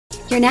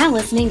You're now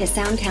listening to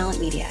Sound Talent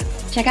Media.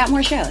 Check out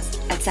more shows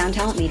at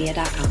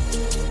soundtalentmedia.com.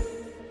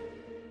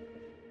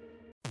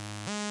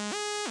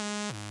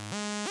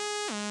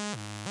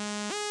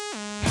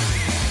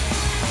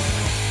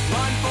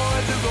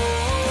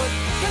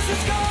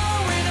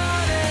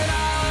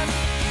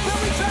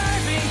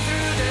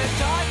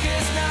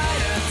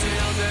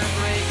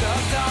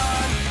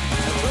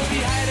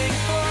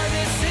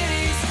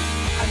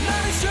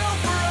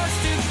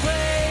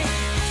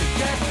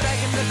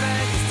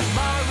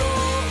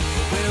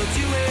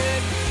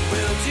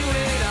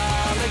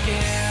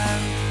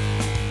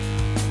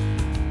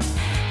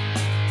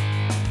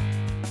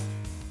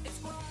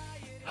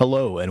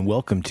 Hello and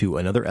welcome to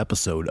another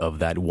episode of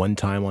That One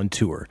Time on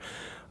Tour.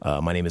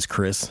 My name is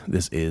Chris.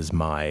 This is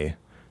my,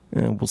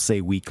 we'll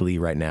say weekly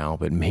right now,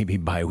 but maybe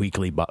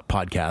bi-weekly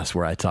podcast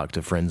where I talk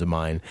to friends of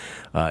mine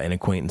and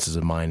acquaintances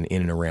of mine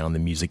in and around the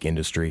music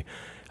industry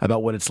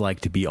about what it's like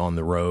to be on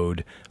the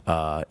road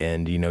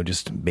and,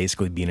 just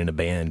basically being in a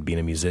band, being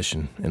a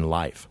musician in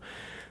life.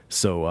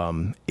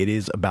 So it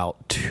is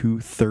about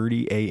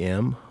 2:30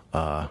 a.m.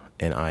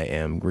 And I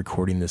am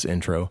recording this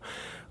intro.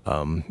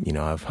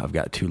 I've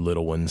got two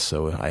little ones,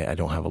 so I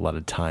don't have a lot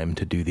of time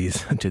to do these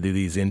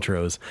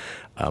intros.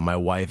 My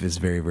wife is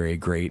very, very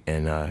great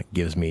and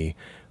gives me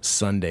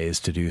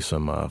Sundays to do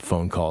some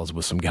phone calls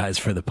with some guys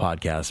for the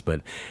podcast. But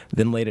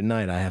then late at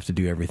night, I have to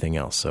do everything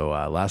else. So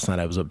last night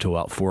I was up to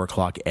about 4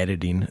 o'clock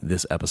editing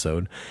this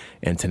episode,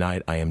 and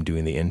tonight I am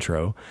doing the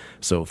intro.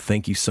 So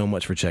thank you so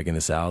much for checking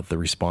this out. The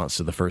response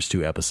to the first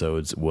two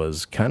episodes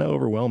was kind of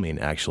overwhelming,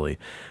 actually.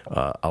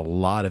 A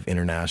lot of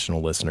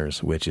international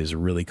listeners, which is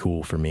really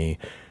cool for me.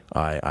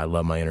 I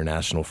love my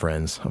international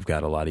friends. I've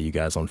got a lot of you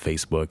guys on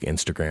Facebook,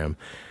 Instagram.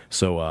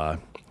 So,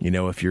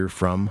 if you're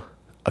from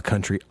a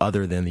country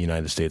other than the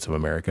United States of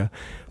America,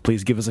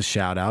 please give us a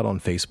shout out on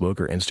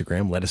Facebook or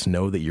Instagram. Let us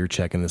know that you're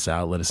checking this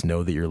out. Let us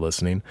know that you're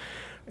listening.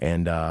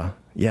 And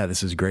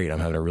this is great. I'm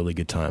having a really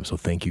good time. So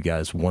thank you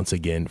guys once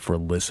again for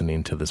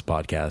listening to this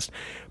podcast.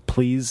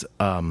 Please,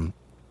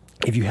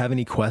 if you have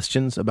any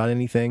questions about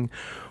anything,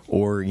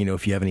 or,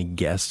 if you have any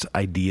guest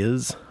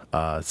ideas,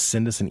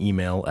 send us an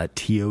email at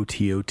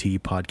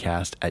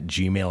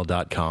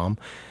tototpodcast@gmail.com.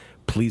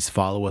 Please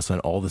follow us on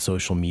all the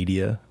social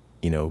media,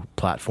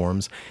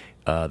 platforms.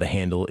 The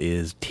handle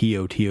is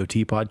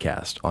TOTOT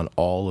Podcast on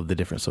all of the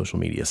different social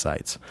media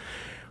sites.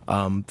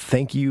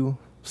 Thank you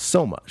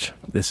so much.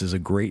 This is a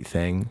great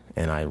thing,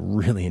 and I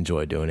really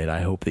enjoy doing it.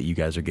 I hope that you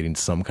guys are getting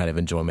some kind of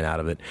enjoyment out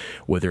of it,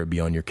 whether it be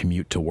on your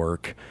commute to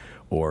work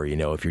or,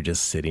 if you're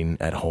just sitting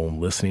at home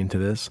listening to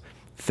this.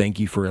 Thank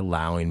you for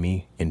allowing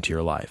me into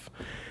your life.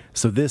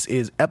 So this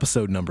is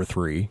episode number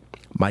 3.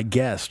 My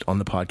guest on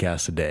the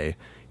podcast today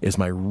is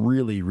my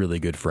really, really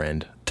good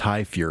friend,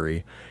 Ty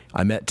Fury.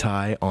 I met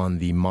Ty on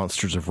the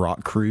Monsters of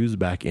Rock cruise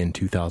back in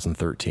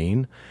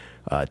 2013.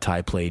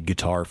 Ty played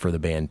guitar for the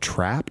band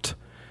Trapped.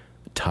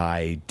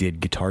 Ty did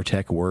guitar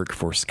tech work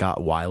for Scott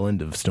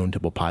Weiland of Stone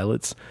Temple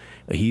Pilots.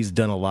 He's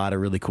done a lot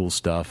of really cool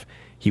stuff.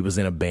 He was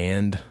in a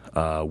band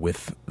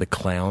with the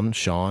clown,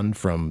 Sean,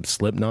 from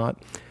Slipknot.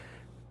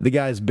 The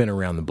guy's been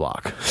around the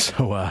block.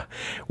 So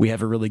we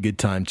have a really good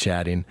time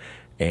chatting,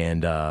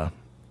 and I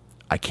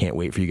can't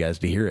wait for you guys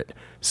to hear it.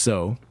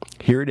 So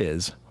here it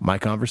is, my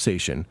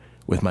conversation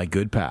with my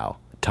good pal,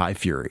 Ty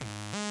Fury.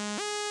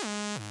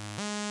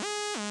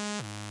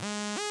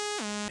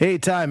 Hey,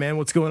 Ty, man,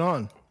 what's going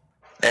on?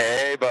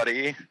 Hey,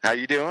 buddy. How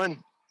you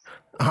doing?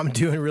 I'm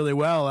doing really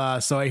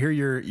well. So I hear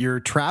you're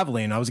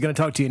traveling. I was going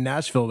to talk to you in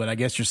Nashville, but I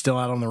guess you're still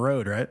out on the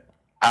road, right?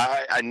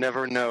 I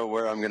never know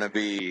where I'm going to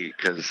be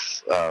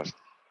because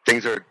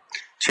things are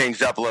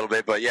changed up a little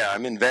bit. But, yeah,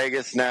 I'm in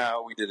Vegas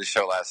now. We did a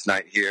show last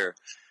night here,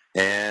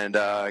 and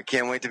I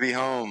can't wait to be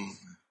home.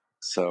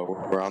 So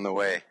we're on the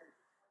way.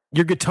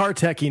 You're guitar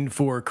teching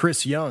for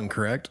Chris Young,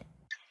 correct?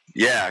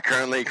 Yeah,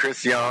 currently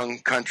Chris Young,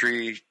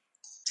 country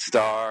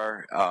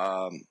star.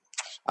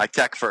 I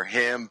tech for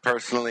him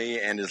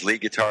personally and his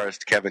lead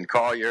guitarist, Kevin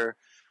Collier.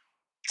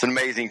 It's an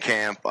amazing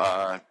camp.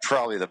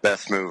 Probably the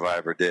best move I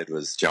ever did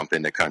was jump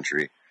into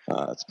country.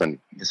 It's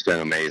been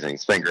amazing.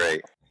 It's been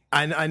great.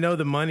 I know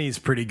the money's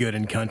pretty good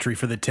in country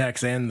for the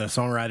techs and the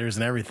songwriters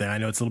and everything. I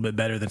know it's a little bit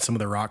better than some of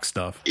the rock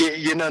stuff.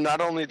 Not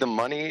only the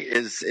money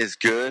is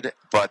good,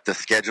 but the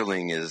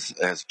scheduling is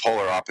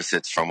polar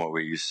opposites from what we're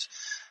used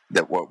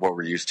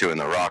to in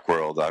the rock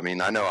world. I mean,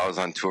 I know I was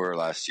on tour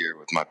last year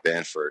with my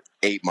band for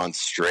 8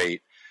 months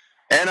straight,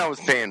 and I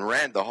was paying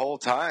rent the whole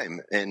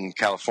time in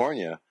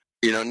California.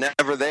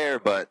 Never there,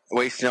 but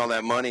wasting all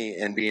that money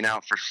and being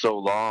out for so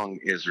long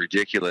is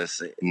ridiculous.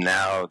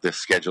 Now the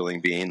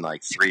scheduling being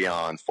like 3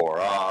 on, 4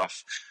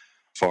 off,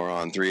 4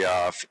 on, 3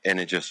 off, and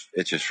it just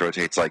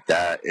rotates like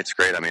that. It's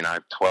great. I mean, I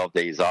have 12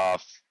 days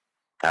off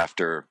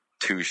after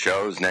 2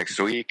 shows next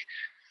week.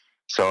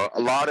 So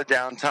a lot of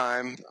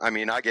downtime. I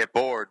mean, I get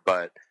bored,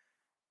 but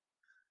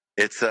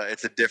it's a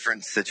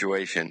different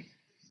situation.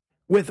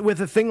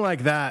 With a thing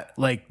like that,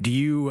 like,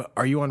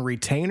 are you on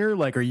retainer?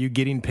 Like, are you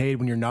getting paid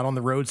when you're not on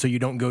the road so you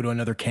don't go to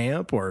another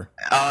camp, or?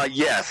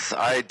 Yes,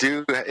 I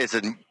do. It's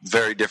a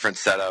very different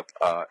setup.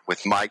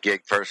 With my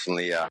gig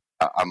personally,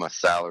 I'm a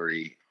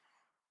salary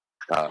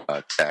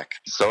tech,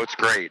 so it's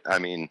great. I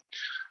mean,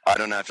 I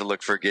don't have to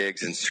look for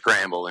gigs and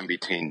scramble in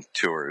between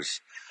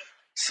tours.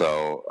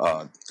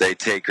 So they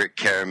take good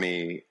care of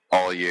me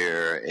all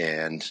year,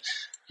 and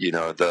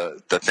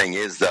the thing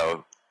is,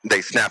 though,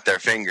 they snap their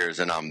fingers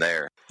and I'm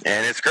there,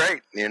 and it's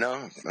great.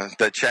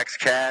 The check's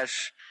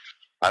cash.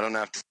 I don't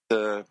have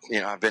to.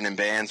 I've been in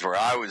bands where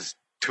I was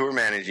tour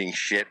managing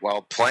shit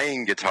while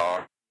playing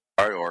guitar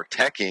or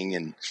teching,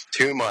 and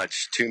too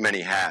many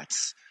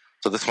hats.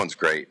 So this one's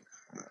great.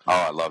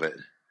 Oh, I love it.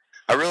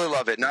 I really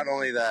love it. Not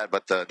only that,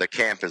 but the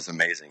camp is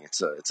amazing.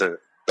 It's a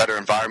better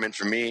environment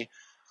for me.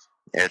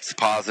 It's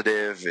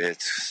positive.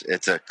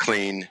 It's a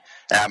clean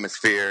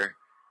atmosphere.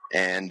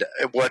 And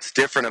what's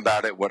different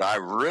about it, what I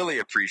really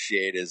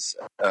appreciate is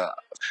a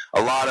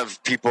lot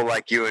of people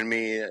like you and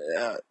me,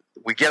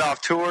 we get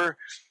off tour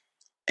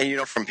and you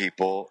don't from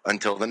people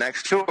until the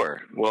next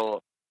tour.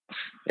 Well,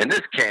 in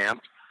this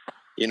camp,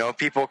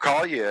 people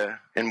call you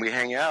and we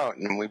hang out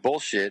and we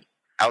bullshit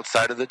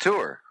outside of the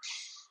tour,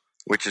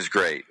 which is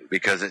great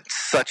because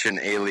it's such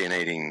an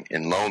alienating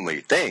and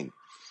lonely thing.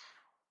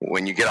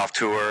 When you get off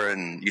tour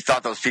and you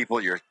thought those people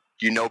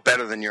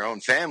better than your own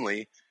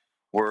family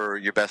were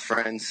your best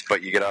friends,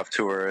 but you get off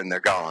tour and they're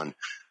gone.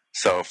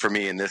 So for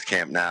me in this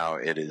camp now,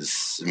 it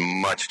is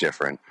much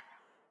different.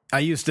 I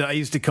used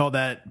to call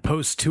that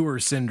post-tour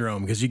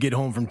syndrome, because you get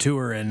home from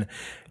tour and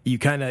you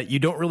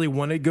don't really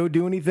want to go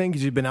do anything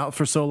because you've been out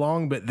for so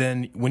long, but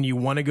then when you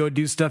want to go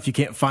do stuff, you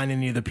can't find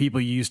any of the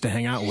people you used to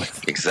hang out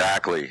with.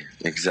 Exactly.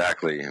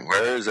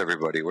 Where is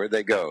everybody? Where'd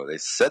they go? They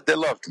said they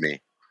loved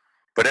me,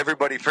 but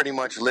everybody pretty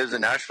much lives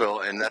in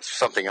Nashville, and that's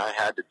something I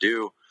had to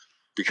do.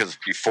 Because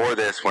before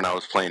this, when I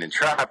was playing in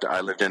Trapped,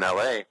 I lived in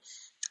L.A.,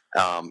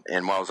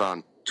 and while I was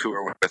on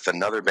tour with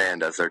another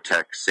band as their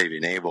tech,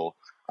 Saving Abel,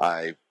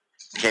 I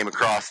came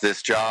across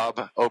this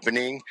job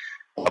opening,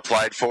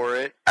 applied for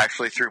it,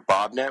 actually through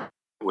Bobnet,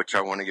 which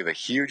I want to give a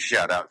huge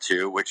shout-out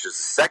to, which is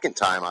the second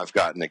time I've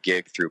gotten a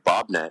gig through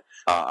Bobnet.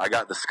 I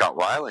got the Scott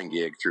Weiland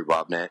gig through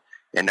Bobnet,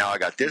 and now I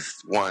got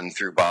this one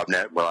through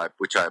Bobnet,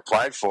 which I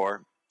applied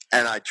for.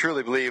 And I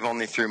truly believe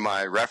only through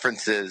my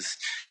references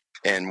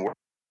and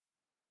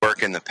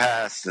work in the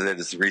past that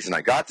is the reason I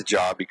got the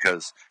job,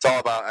 because it's all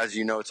about, as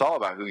you know, it's all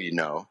about who you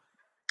know.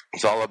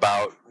 It's all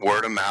about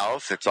word of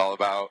mouth. It's all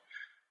about,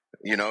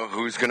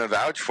 who's going to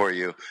vouch for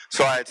you.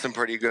 So I had some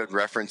pretty good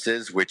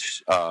references,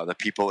 which the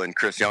people in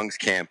Chris Young's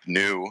camp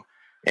knew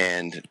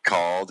and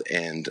called.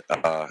 And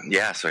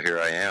so here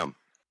I am.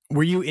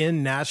 Were you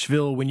in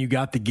Nashville when you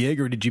got the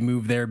gig, or did you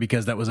move there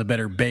because that was a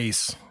better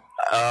base?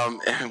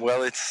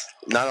 Well, it's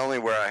not only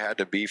where I had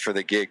to be for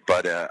the gig,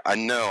 but I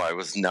know I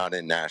was not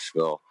in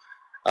Nashville.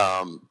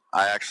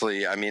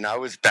 I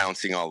was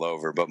bouncing all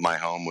over, but my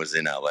home was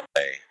in LA.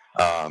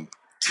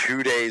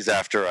 2 days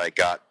after I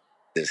got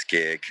this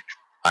gig,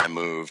 I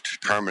moved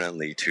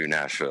permanently to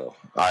Nashville.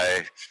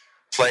 I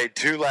played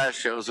 2 last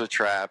shows with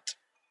Trapped,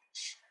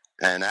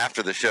 and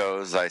after the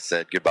shows, I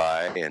said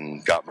goodbye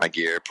and got my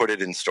gear, put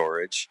it in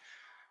storage,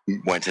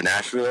 went to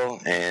Nashville,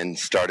 and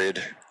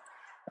started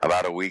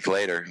about a week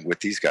later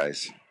with these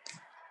guys.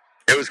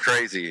 It was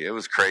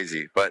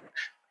crazy, but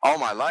all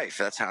my life,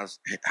 that's how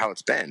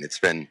it's been. It's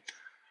been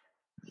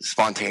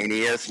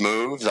spontaneous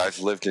moves. I've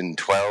lived in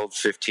 12,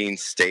 15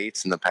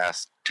 states in the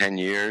past 10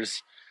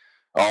 years,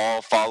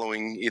 all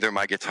following either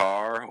my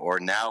guitar or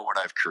now what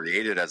I've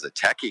created as a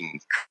teching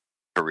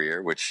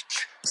career, which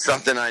is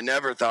something I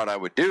never thought I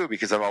would do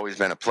because I've always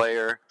been a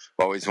player,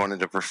 always wanted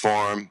to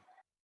perform.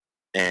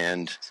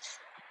 And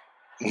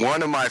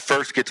one of my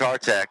first guitar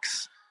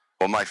techs,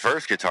 when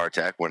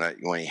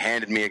he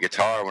handed me a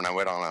guitar when I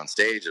went on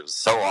stage, it was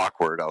so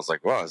awkward. I was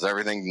like, "Well, is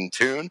everything in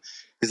tune?"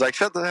 He's like,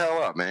 "Shut the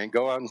hell up, man.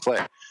 Go out and play."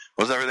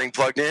 Was everything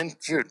plugged in?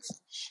 Dude,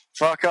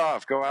 fuck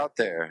off. Go out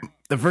there.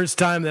 The first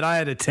time that I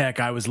had a tech,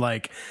 I was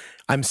like,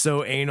 I'm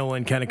so anal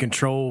and kind of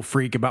control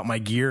freak about my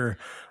gear.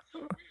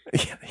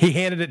 He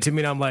handed it to me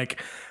and I'm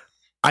like,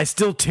 I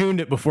still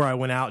tuned it before I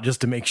went out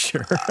just to make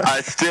sure.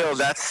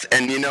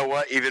 And you know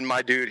what? Even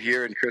my dude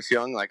here in Chris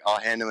Young, like, I'll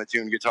hand him a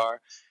tuned guitar.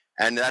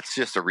 And that's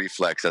just a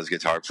reflex as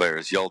guitar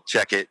players. You'll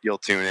check it, you'll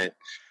tune it.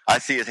 I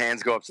see his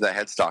hands go up to that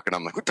headstock, and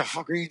I'm like, "What the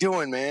fuck are you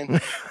doing,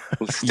 man?"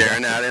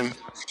 Staring at him.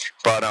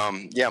 But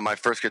my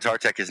first guitar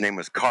tech, his name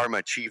was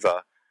Karma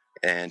Chiva,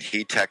 and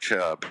he teched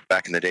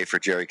back in the day for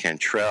Jerry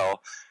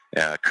Cantrell.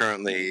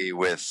 Currently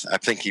I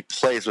think he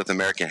plays with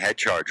American Head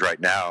Charge right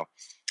now,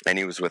 and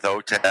he was with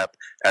OTEP.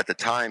 At the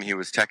time, he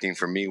was teching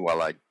for me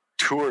while I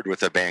toured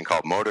with a band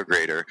called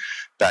Motograder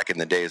back in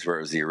the days where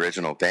it was the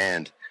original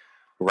band,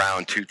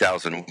 around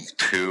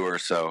 2002 or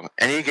so.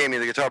 And he gave me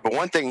the guitar. But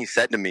one thing he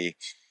said to me,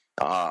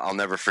 I'll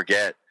never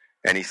forget,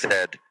 and he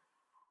said,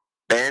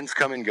 "Bands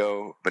come and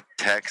go, but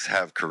techs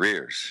have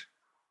careers."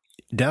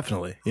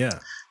 Definitely, yeah.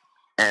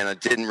 And it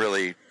didn't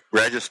really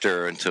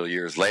register until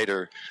years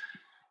later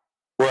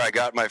where I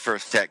got my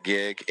first tech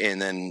gig and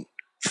then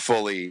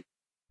fully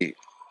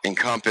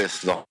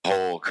encompassed the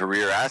whole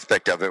career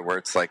aspect of it, where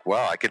it's like,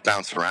 well, I could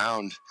bounce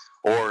around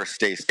or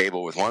stay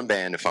stable with one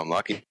band if I'm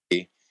lucky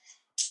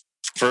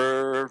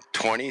for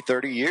 20,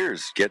 30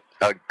 years, get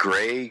a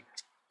gray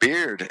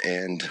beard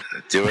and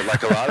do it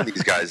like a lot of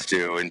these guys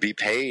do, and be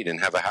paid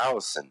and have a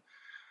house and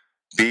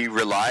be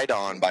relied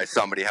on by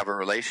somebody, have a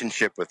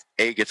relationship with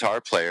a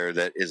guitar player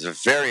that is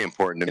very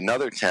important.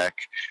 Another tech,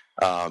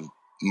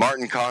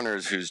 Martin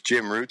Connors, who's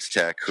Jim Root's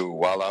tech, who,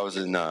 while I was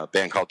in a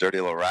band called Dirty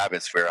Little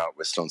Rabbits, we were out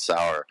with Stone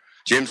Sour.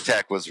 Jim's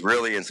tech was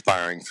really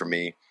inspiring for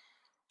me.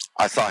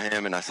 I saw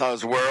him and I saw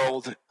his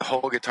world, the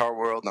whole guitar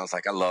world, and I was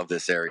like, I love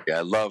this area.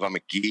 I'm a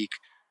geek,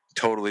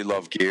 totally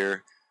love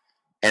gear.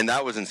 And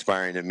that was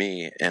inspiring to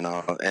me. And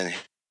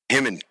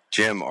him and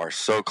Jim are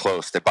so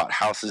close. They bought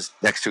houses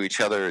next to each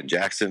other in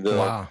Jacksonville.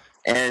 Wow.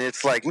 And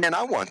it's like, man,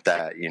 I want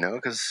that,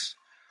 because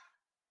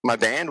my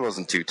band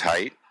wasn't too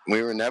tight.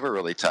 We were never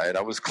really tight.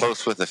 I was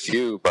close with a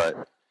few, but,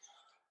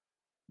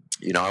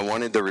 I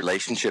wanted the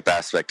relationship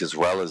aspect as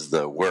well as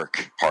the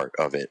work part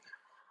of it.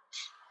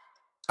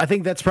 I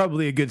think that's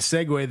probably a good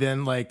segue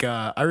then. Like,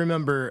 I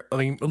remember, a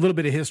little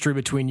bit of history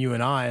between you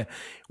and I.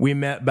 We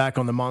met back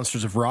on the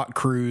Monsters of Rock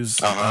cruise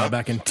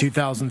back in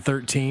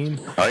 2013.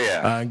 Oh,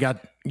 yeah.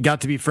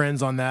 Got to be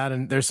friends on that,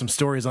 and there's some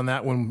stories on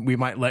that one we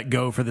might let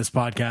go for this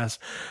podcast.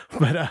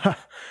 But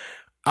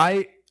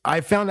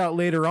I found out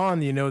later on,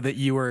 that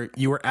you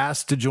were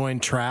asked to join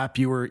Trap.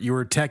 You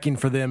were teching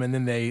for them, and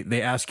then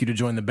they asked you to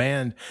join the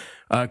band.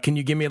 Can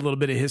you give me a little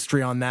bit of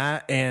history on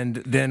that, and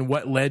then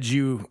what led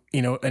you,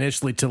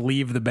 initially to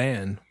leave the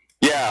band?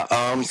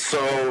 Yeah.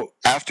 So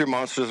after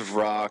Monsters of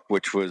Rock,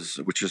 which was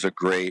a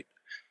great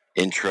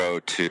intro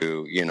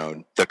to,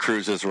 the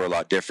cruises were a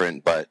lot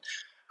different, but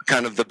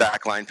kind of the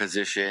backline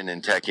position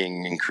and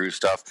teching and crew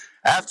stuff.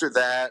 After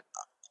that,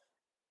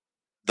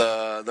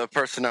 the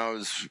person I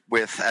was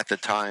with at the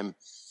time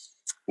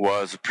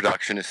was a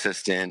production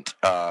assistant.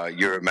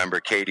 You remember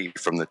Katie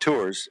from the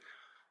tours.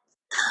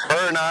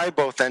 Her and I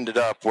both ended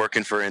up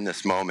working for In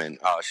This Moment.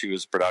 She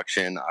was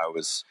production, I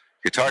was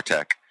guitar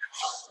tech.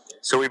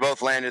 So we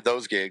both landed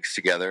those gigs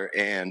together,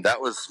 and that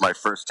was my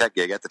first tech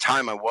gig. At the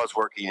time, I was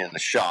working in the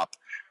shop,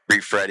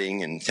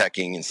 refretting and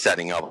teching and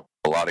setting up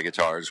a lot of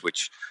guitars,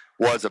 which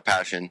was a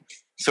passion.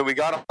 So we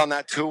got on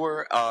that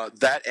tour.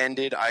 That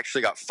ended. I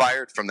actually got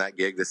fired from that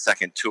gig, the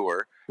second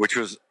tour, which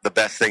was the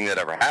best thing that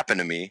ever happened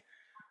to me.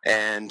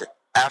 And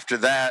after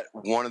that,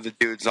 one of the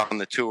dudes on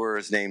the tour,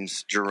 his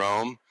name's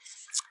Jerome.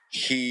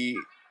 He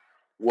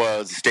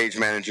was stage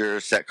manager,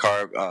 set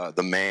car,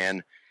 the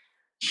man.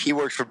 He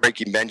works for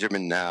Breaking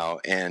Benjamin now,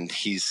 and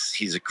he's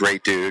a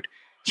great dude.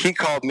 He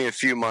called me a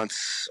few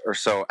months or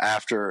so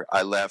after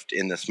I left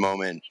In This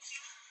Moment,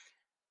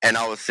 and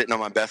I was sitting on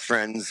my best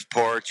friend's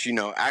porch,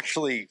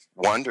 actually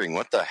wondering,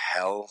 what the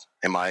hell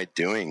am I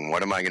doing?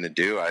 What am I going to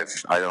do?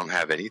 I don't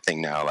have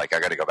anything now. Like, I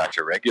got to go back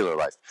to regular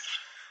life.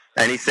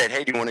 And he said,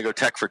 hey, do you want to go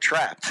tech for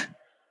Trapped?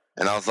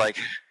 And I was like,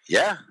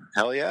 yeah,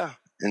 hell yeah.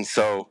 And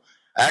so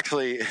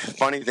actually,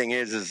 funny thing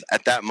is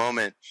at that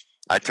moment,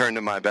 I turned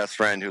to my best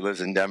friend who lives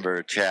in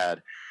Denver,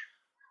 Chad,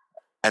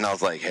 and I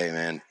was like, hey,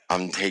 man,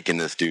 I'm taking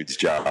this dude's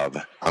job.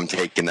 I'm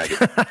taking that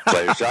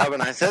player's job.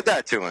 And I said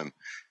that to him.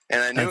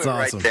 And I knew That's it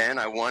awesome. right then.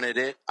 I wanted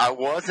it. I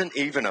wasn't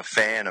even a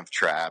fan of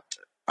Trapped.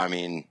 I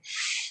mean,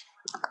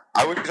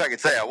 I wish I could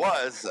say I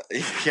was.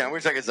 Yeah, I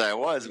wish I could say I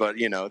was, but,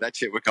 that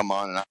shit would come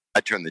on and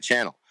I'd turn the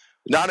channel.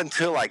 Not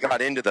until I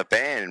got into the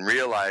band and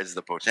realized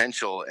the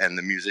potential and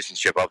the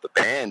musicianship of the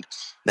band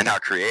and how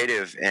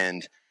creative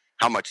and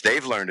how much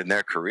they've learned in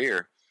their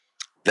career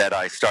that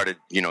I started,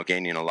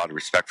 gaining a lot of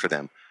respect for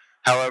them.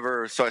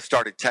 However, so I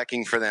started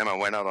teching for them. I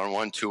went out on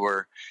one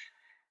tour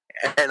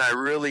and I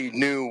really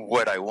knew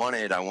what I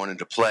wanted. I wanted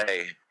to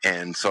play.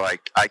 And so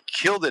I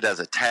killed it as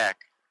a tech.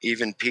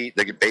 Even Pete,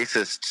 the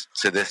bassist,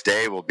 to this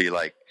day will be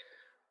like,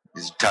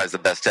 Ty's the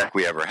best tech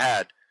we ever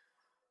had.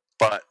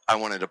 But I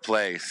wanted to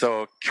play.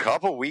 So a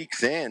couple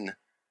weeks in,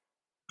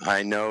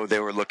 I know they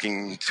were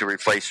looking to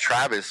replace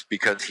Travis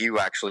because he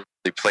actually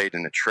played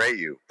in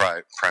Atreyu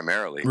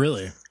primarily.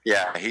 Really?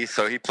 Yeah, he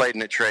played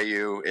in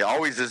Atreyu. It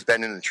always has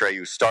been in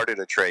Atreyu, started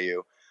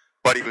Atreyu,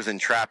 but he was in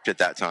Trapped at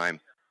that time.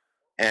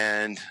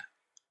 And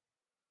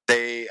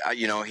they,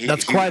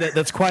 that's quite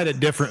a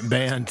different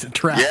band,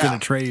 Trapped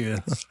and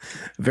Atreyu.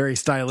 Very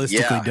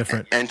stylistically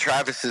different. And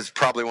Travis is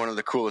probably one of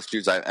the coolest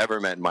dudes I've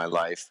ever met in my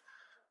life.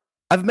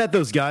 I've met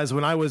those guys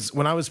when I was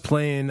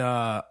playing.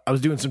 I was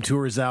doing some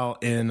tours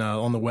out in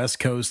on the West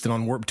Coast and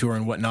on Warped Tour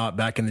and whatnot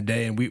back in the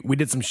day, and we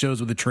did some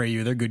shows with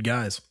Atreyu. They're good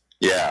guys.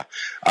 Yeah.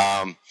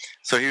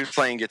 So he was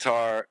playing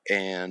guitar,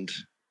 and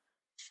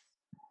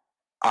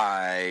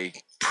I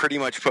pretty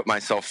much put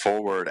myself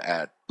forward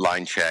at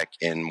line check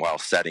and while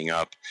setting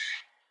up,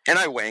 and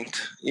I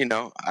wanked.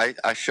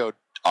 I showed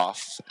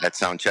off at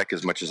sound check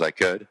as much as I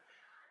could,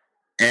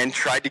 and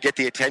tried to get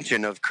the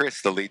attention of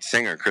Chris, the lead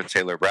singer, Chris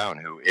Taylor Brown,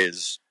 who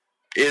is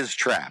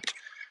Trapped.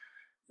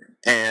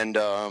 And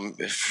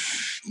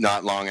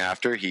not long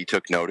after, he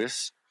took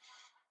notice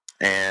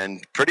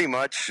And pretty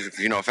much,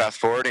 fast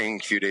forwarding a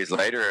few days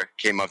later,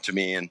 came up to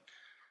me and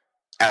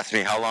asked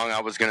me how long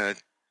I was going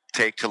to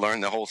take to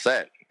learn the whole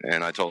set.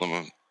 And I told him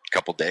a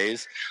couple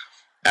days.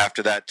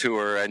 After that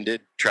tour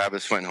ended,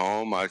 Travis went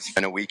home. I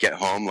spent a week at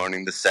home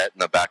learning the set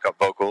and the backup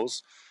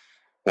vocals.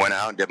 Went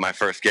out and did my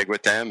first gig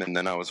with them, and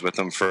then I was with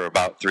them for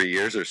about 3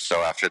 years or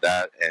so after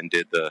that, and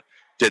did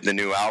the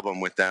new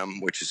album with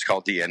them, which is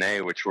called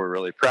DNA, which we're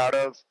really proud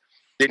of.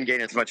 Didn't gain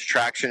as much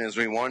traction as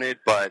we wanted,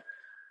 but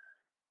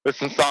there's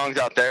some songs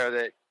out there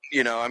that,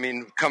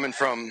 coming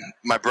from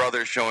my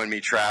brother showing me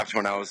Trapped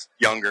when I was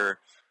younger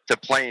to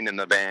playing in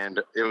the band,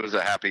 it was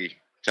a happy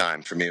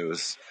time for me. It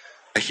was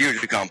a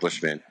huge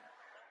accomplishment.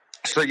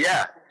 So,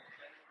 yeah.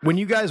 When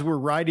you guys were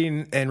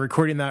writing and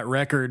recording that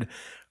record,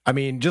 I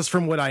mean, just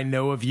from what I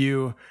know of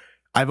you,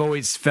 I've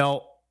always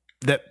felt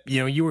that,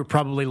 you were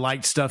probably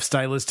liked stuff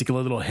stylistically a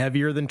little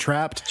heavier than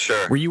Trapped.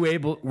 Sure. Were you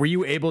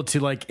able to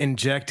like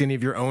inject any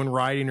of your own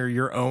writing or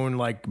your own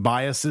like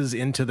biases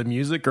into the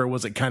music, or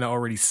was it kind of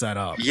already set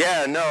up?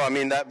 Yeah, no, I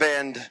mean, that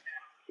band,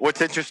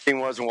 what's interesting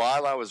was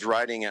while I was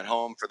writing at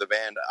home for the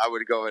band, I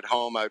would go at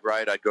home, I'd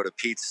write, I'd go to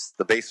Pete's,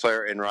 the bass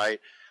player, and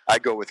write.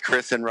 I'd go with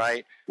Chris and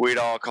write. We'd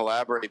all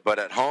collaborate. But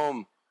at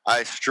home,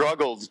 I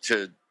struggled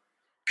to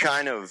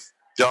kind of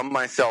dumb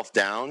myself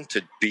down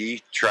to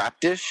be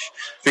Trapped-ish,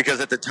 because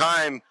at the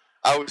time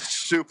I was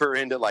super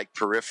into like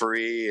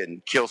Periphery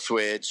and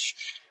Killswitch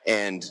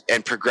and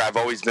I've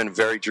always been a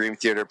very Dream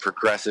Theater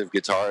progressive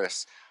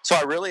guitarist. So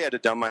I really had to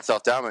dumb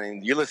myself down. I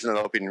mean, you listen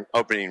to the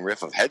opening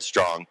riff of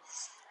Headstrong,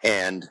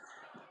 and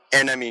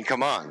I mean,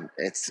 come on,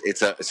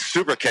 it's a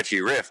super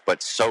catchy riff,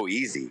 but so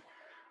easy.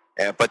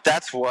 But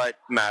that's what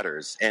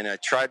matters. And I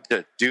tried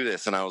to do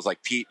this, and I was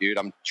like, Pete, dude,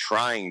 I'm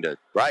trying to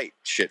write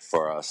shit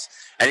for us.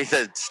 And he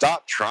said,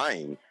 stop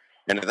trying.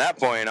 And at that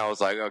point, I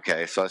was like,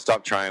 okay. So I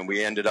stopped trying.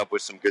 We ended up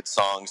with some good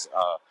songs.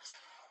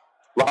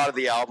 A lot of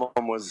the album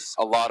was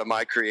a lot of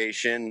my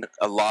creation,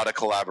 a lot of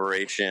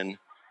collaboration,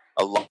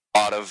 a lot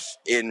of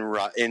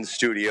in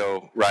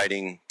studio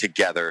writing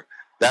together.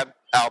 That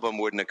album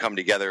wouldn't have come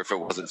together if it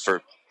wasn't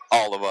for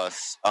all of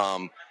us.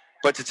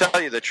 But to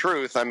tell you the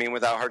truth, I mean,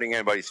 without hurting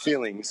anybody's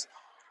feelings,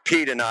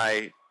 Pete and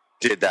I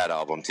did that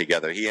album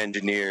together. He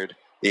engineered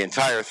the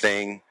entire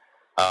thing.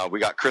 We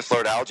got Chris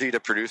Lord-Alge to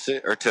produce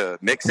it or to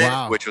mix it,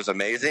 Wow. which was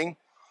amazing.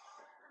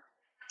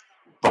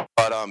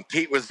 But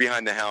Pete was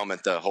behind the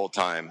helmet the whole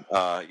time,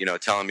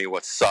 telling me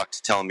what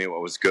sucked, telling me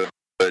what was good,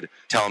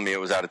 telling me it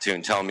was out of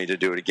tune, telling me to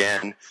do it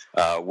again.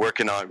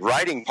 Working on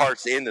writing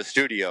parts in the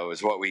studio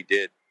is what we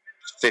did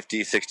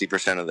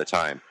 50-60% of the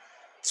time.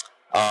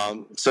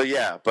 So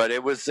yeah, but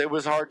it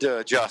was hard to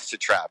adjust to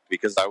Trapped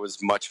because I was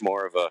much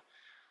more of a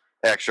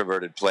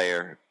extroverted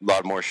player, a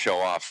lot more show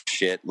off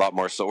shit, a lot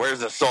more. So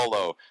where's the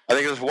solo? I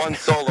think there's one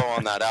solo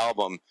on that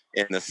album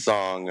in the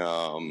song.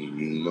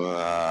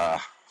 Wow,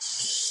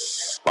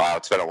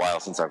 it's been a while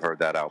since I've heard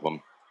that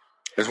album.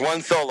 There's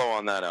one solo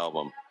on that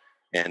album,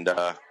 and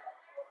I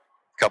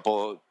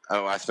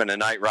spent a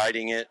night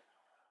writing it.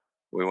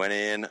 We went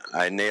in,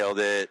 I nailed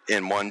it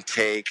in one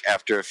take.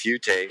 After a few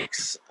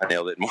takes, I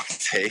nailed it in one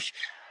take.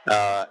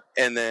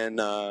 And then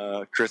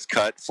Chris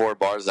cut 4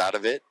 bars out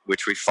of it,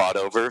 which we fought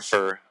over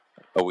for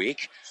a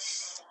week.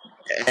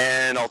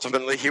 And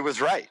ultimately, he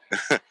was right.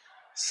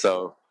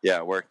 So, yeah,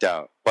 it worked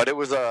out. But it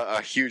was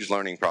a huge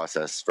learning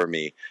process for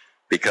me,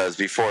 because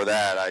before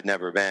that, I'd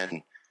never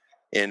been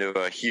into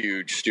a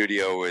huge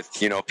studio with,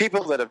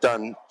 people that have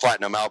done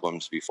platinum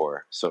albums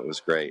before. So it was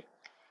great.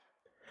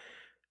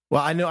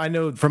 Well, I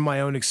know from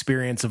my own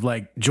experience of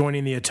like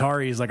joining the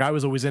Ataris, like I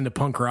was always into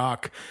punk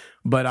rock,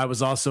 but I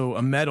was also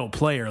a metal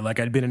player.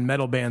 Like I'd been in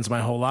metal bands my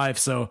whole life.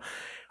 So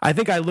I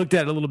think I looked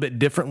at it a little bit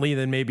differently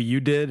than maybe you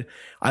did.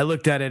 I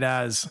looked at it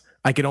as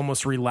I could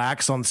almost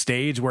relax on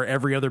stage, where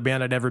every other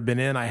band I'd ever been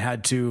in, I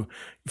had to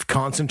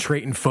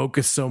concentrate and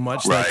focus so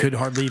much that I could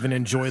hardly even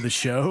enjoy the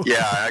show.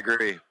 Yeah, I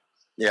agree.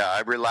 Yeah,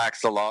 I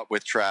relaxed a lot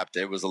with Trapped.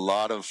 It was a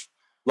lot of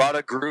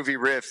groovy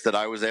riffs that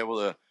I was able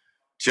to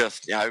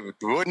I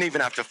wouldn't even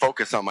have to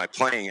focus on my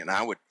playing, and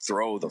I would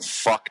throw the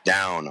fuck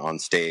down on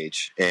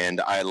stage. And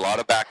I had a lot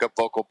of backup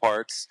vocal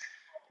parts,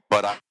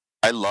 but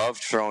I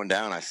loved throwing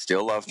down. I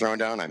still love throwing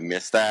down. I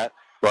miss that.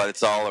 But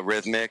it's all a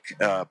rhythmic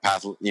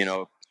path,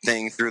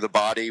 thing through the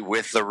body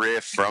with the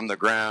riff from the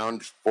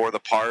ground for the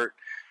part.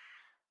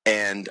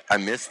 And I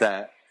miss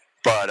that.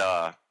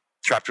 But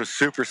Trapped was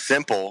super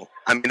simple.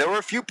 I mean, there were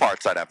a few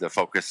parts I'd have to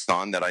focus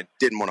on that I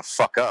didn't want to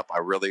fuck up. I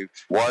really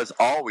was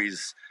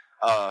always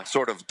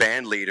sort of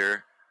band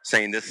leader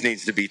saying this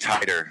needs to be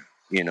tighter.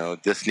 We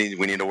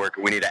need to work.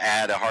 We need to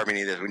add a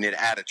harmony. We need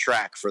to add a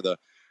track for the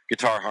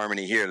guitar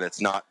harmony here that's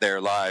not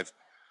there live.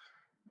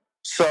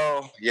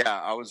 So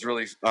yeah, I was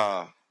really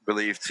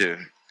relieved to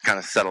kind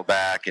of settle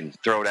back and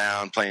throw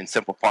down playing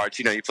simple parts.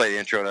 You play the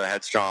intro to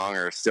Headstrong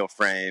or Steel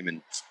Frame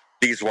and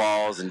These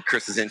Walls and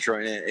Chris's intro.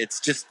 And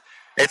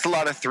it's a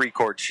lot of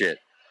 3-chord shit,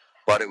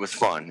 but it was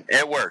fun.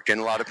 It worked,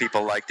 and a lot of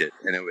people liked it,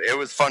 and it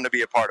was fun to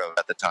be a part of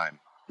at the time.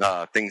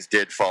 Things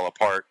did fall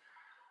apart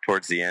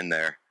towards the end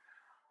there.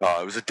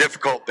 It was a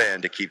difficult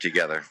band to keep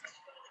together.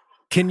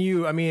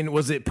 I mean,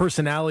 was it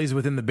personalities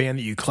within the band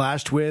that you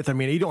clashed with? I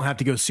mean, you don't have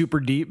to go super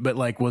deep, but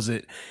like, was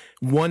it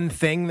one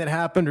thing that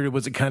happened, or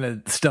was it kind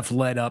of stuff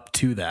led up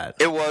to that?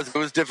 It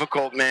was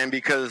difficult, man,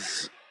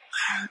 because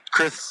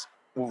Chris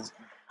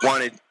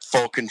wanted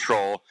full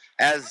control,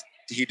 as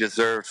he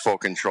deserved full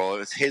control. It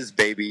was his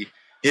baby,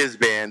 his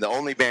band, the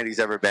only band he's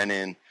ever been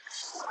in.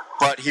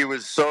 But he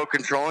was so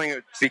controlling,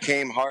 it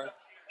became hard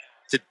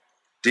to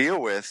deal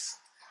with.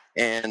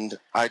 And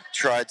I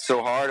tried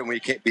so hard, and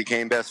we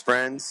became best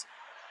friends.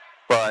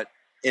 But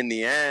in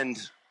the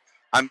end,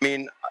 I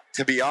mean,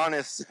 to be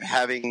honest,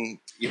 having,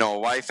 a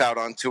wife out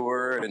on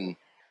tour, and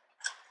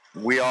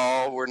we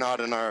all were not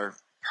in our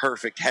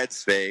perfect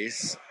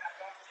headspace,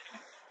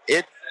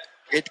 it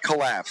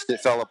collapsed.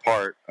 It fell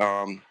apart.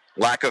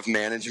 Lack of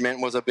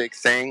management was a big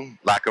thing.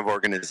 Lack of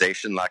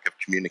organization, lack of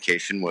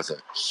communication was a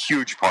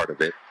huge part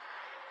of it.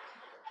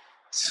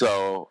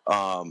 So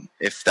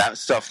if that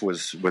stuff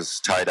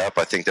was tied up,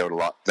 I think there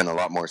would have been a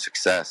lot more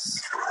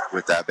success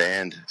with that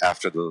band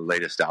after the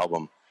latest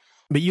album.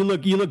 But you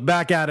look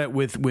back at it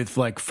with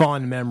like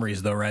fond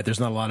memories, though, right? There's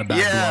not a lot of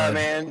bad blood.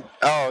 Man.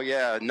 Oh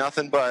yeah,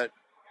 nothing but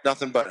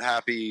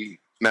happy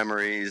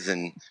memories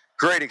and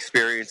great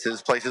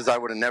experiences. Places I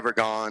would have never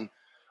gone,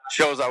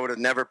 shows I would have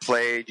never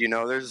played.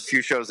 There's a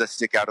few shows that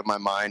stick out of my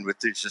mind with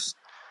just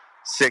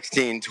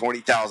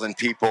 20,000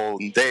 people,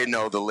 and they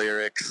know the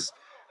lyrics.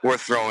 We're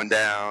throwing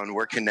down.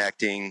 We're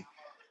connecting.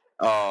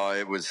 Oh,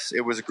 it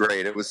was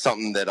great. It was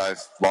something that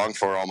I've longed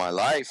for all my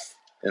life,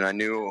 and I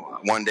knew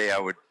one day I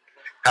would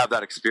have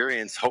that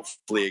experience,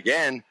 hopefully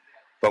again.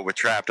 But with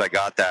Trapt, I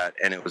got that,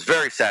 and it was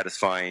very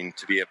satisfying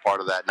to be a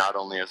part of that, not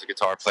only as a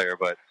guitar player,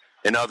 but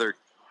in other,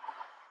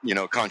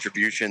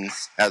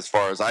 contributions. As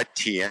far as I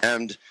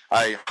TM'd,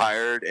 I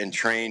hired and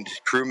trained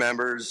crew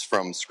members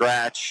from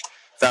scratch,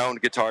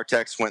 found guitar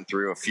techs, went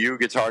through a few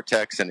guitar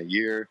techs in a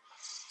year,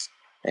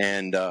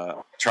 and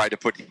tried to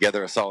put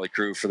together a solid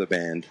crew for the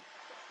band,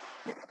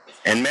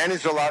 and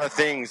managed a lot of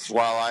things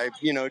while I,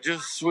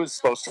 just was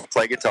supposed to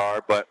play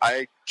guitar. But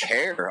I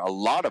care a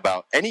lot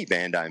about any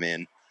band I'm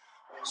in,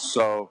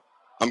 so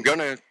I'm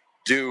gonna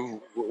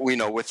do,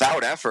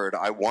 without effort.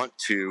 I want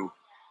to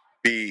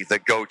be the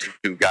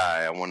go-to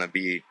guy. I want to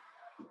be,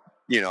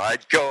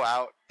 I'd go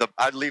out,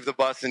 I'd leave the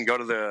bus and go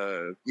to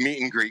the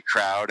meet and greet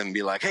crowd and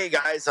be like, "Hey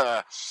guys,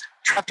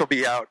 Trapt will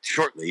be out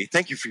shortly.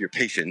 Thank you for your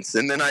patience."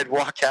 And then I'd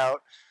walk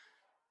out,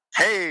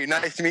 "Hey,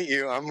 nice to meet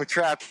you. I'm with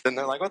Trapt." And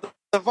they're like, "What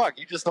the fuck?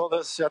 You just told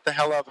us shut the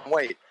hell up and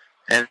wait."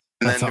 And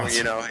then, awesome.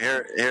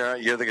 Here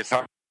you're the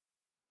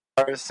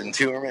guitarist and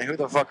tour man. Who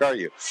the fuck are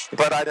you?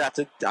 But I'd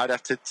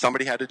have to.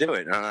 Somebody had to do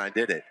it, and I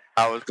did it.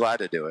 I was glad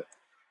to do it.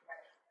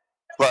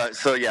 But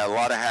so yeah, a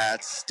lot of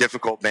hats,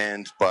 difficult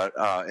band, but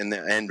in the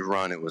end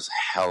run, it was a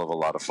hell of a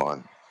lot of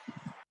fun.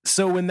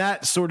 So when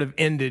that sort of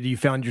ended, you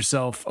found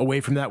yourself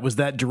away from that. Was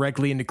that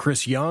directly into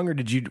Chris Young, or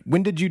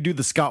when did you do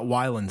the Scott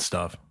Weiland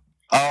stuff?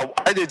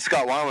 I did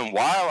Scott Weiland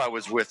while I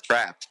was with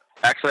Trapt.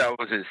 Actually, I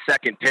was his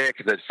second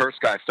pick. The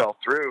first guy fell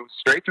through,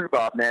 straight through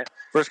Bobnet.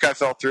 First guy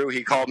fell through.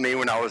 He called me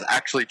when I was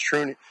actually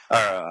trimming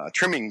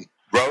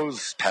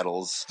rose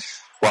petals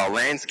while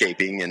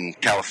landscaping in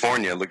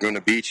California,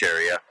 Laguna Beach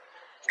area.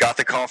 Got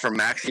the call from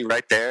Maxie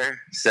right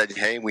there, said,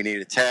 "Hey, we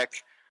need a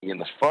tech." And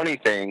the funny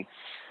thing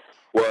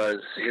was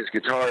his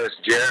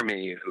guitarist,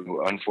 Jeremy,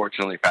 who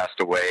unfortunately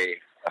passed away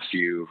a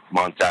few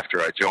months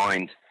after I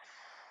joined,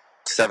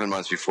 7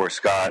 months before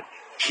Scott.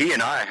 He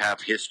and I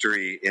have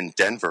history in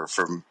Denver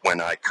from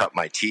when I cut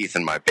my teeth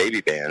in my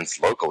baby bands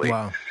locally.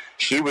 Wow.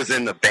 He was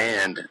in the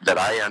band that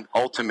I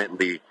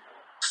ultimately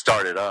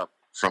started up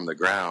from the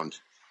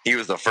ground. He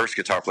was the first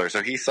guitar player,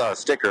 so he saw a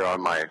sticker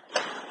on my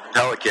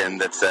Pelican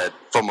that said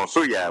FOMO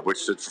Fuyab, which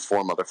stood for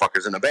four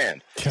motherfuckers in a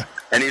band. Yeah.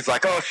 And he's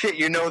like, "Oh shit,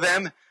 you know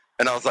them?"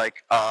 And I was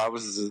like, I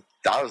was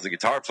the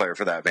guitar player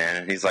for that band.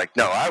 And he's like,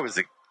 "No, I was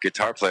the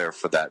guitar player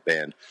for that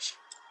band,"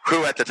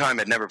 who at the time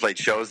had never played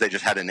shows. They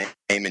just had a name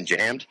and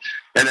jammed.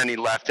 And then he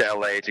left to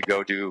LA to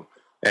go do,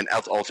 and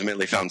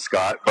ultimately found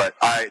Scott. But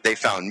they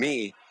found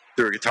me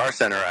through a Guitar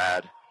Center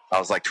ad. I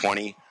was like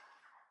 20.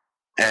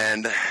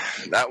 And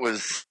that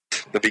was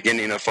the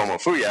beginning of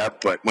FOMO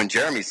Fuyab. But when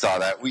Jeremy saw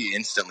that, we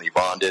instantly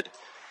bonded.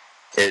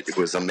 It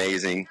was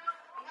amazing.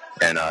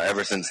 And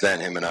ever since then,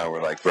 him and I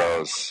were like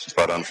bros.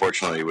 But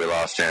unfortunately, we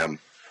lost him.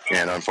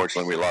 And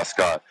unfortunately, we lost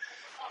Scott.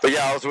 But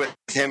yeah, I was with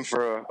him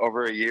for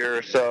over a year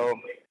or so.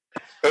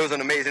 It was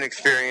an amazing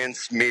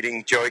experience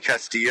meeting Joey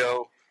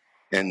Castillo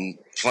and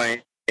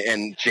playing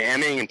and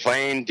jamming and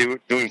playing,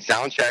 doing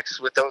sound checks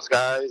with those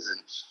guys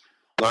and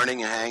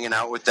learning and hanging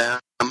out with them.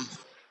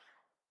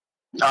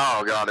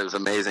 Oh, God, it was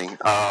amazing.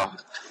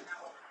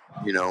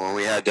 When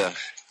we had to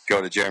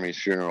go to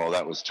Jeremy's funeral,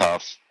 that was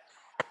tough.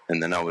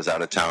 And then I was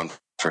out of town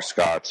for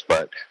Scott's.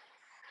 But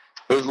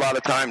there was a lot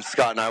of times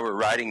Scott and I were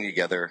riding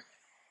together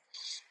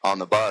on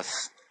the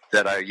bus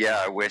that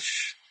I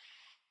wish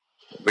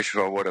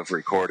I would have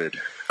recorded.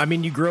 I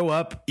mean, you grow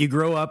up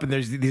and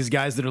there's these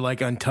guys that are like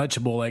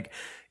untouchable. Like,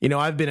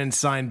 I've been in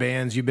signed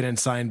bands, you've been in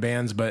signed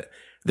bands, but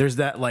there's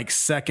that like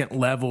second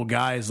level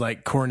guys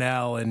like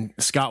Cornell and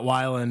Scott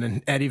Weiland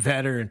and Eddie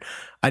Vedder. And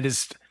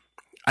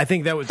I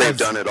think they've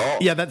done it all.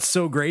 Yeah, that's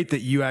so great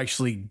that you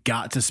actually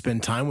got to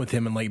spend time with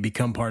him and like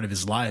become part of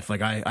his life.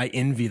 Like I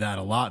envy that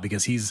a lot,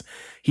 because he's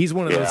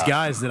one of those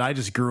guys that I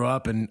just grew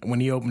up, and when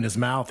he opened his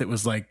mouth, it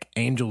was like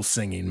angels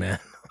singing, man.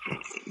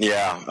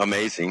 Yeah,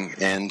 amazing.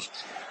 And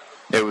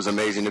it was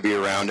amazing to be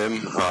around him.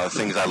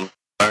 Things I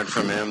learned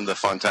from him, the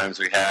fun times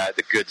we had,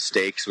 the good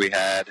steaks we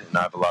had, and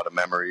I have a lot of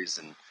memories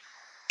and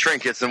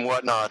trinkets and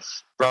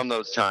whatnots from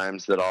those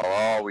times that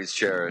I'll always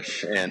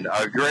cherish. And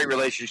great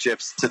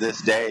relationships to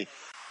this day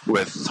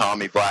with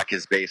Tommy Black,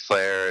 his bass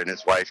player, and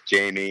his wife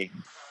Jamie,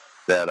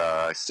 that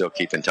I still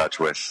keep in touch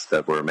with,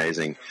 that were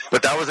amazing.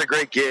 But that was a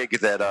great gig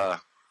that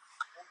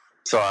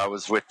so I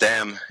was with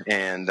them,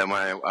 and then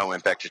when I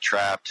went back to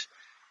Trapt,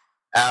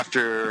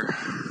 after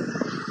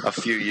a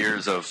few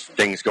years of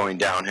things going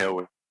downhill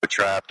with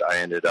Trapt, I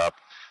ended up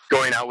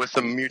going out with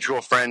some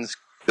mutual friends,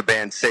 the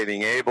band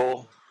Saving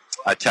Abel.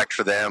 I teched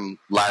for them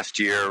last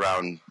year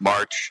around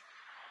March.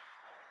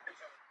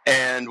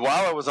 And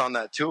while I was on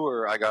that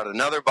tour, I got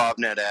another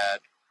Bobnet ad,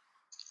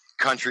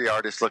 country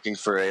artist looking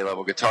for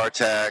A-level guitar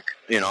tech,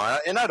 and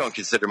I don't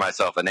consider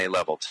myself an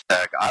A-level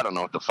tech. I don't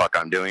know what the fuck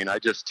I'm doing. I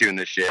just tune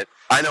the shit.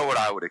 I know what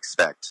I would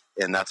expect,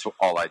 and that's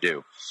all I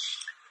do.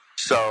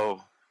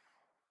 So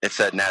it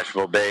said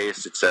Nashville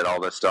based, it said all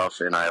this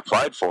stuff, and I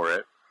applied for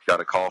it, got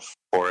a call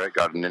for it,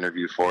 got an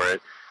interview for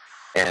it,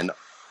 and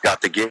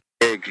got the gig,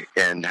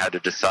 and had to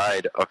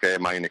decide, okay,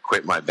 am I going to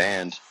quit my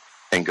band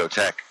and go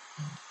tech?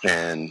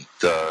 And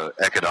the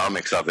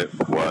economics of it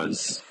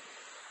was,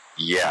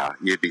 yeah,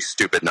 you'd be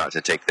stupid not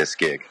to take this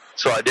gig.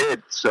 So I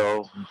did.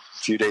 So a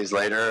few days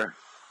later,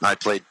 I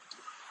played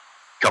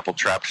a couple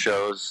Trapt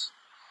shows,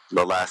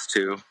 the last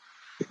two,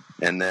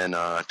 and then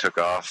took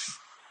off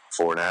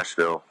for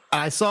Nashville.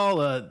 I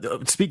saw,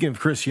 speaking of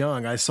Chris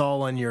Young, I saw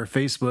on your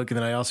Facebook, and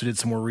then I also did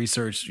some more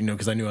research,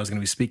 because I knew I was going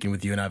to be speaking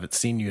with you, and I haven't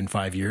seen you in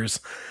 5 years.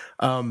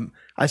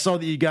 I saw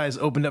that you guys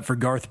opened up for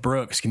Garth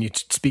Brooks. Can you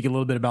speak a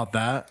little bit about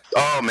that?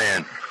 Oh,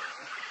 man.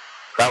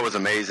 That was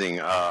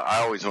amazing. I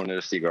always wanted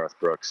to see Garth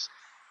Brooks,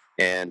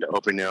 and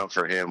opening up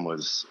for him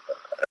was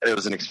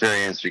an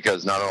experience,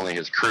 because not only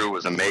his crew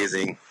was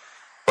amazing,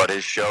 but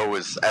his show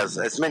was,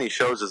 as many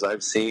shows as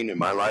I've seen in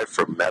my life,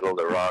 from metal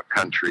to rock,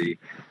 country,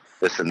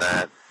 this and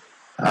that.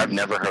 I've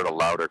never heard a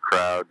louder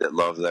crowd that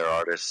loved their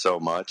artist so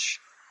much.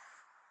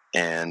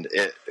 And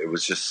it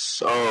was just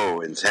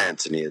so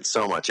intense, and he had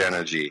so much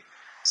energy.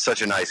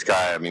 Such a nice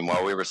guy. I mean,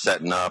 while we were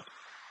setting up,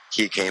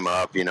 he came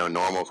up,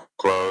 normal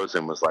clothes,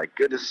 and was like,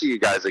 good to see you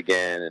guys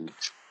again, and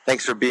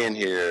thanks for being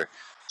here.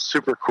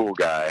 Super cool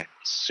guy.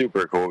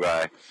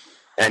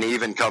 And he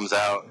even comes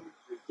out.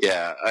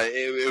 Yeah,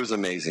 it was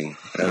amazing.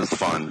 It was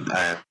fun.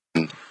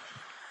 And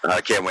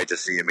I can't wait to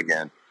see him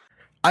again.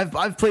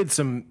 I've played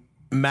some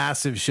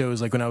massive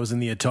shows, like when I was in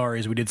the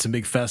Ataris, we did some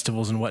big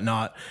festivals and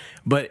whatnot.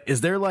 But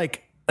is there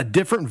like a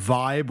different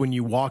vibe when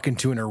you walk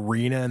into an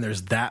arena and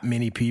there's that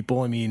many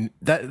people? I mean,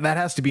 that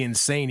has to be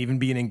insane, even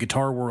being in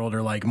Guitar World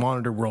or like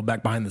Monitor World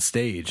back behind the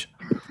stage.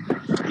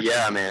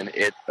 Yeah, man.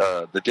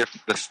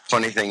 The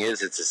funny thing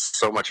is, it's just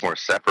so much more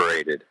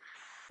separated,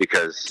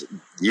 because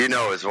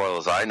as well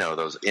as I know,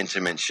 those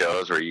intimate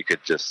shows where you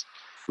could just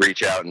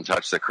reach out and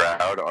touch the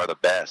crowd are the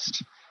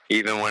best,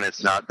 even when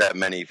it's not that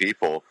many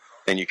people.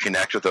 And you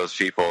connect with those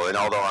people. And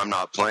although I'm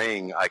not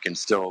playing, I can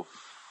still,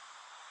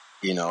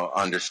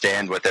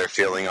 understand what they're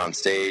feeling on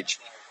stage.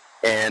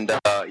 And,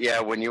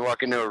 when you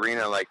walk into an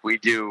arena, like we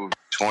do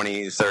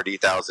 20,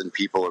 30,000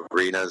 people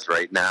arenas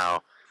right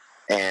now.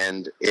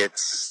 And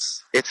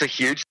it's a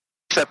huge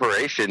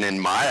separation in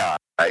my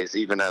eyes,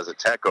 even as a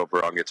tech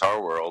over on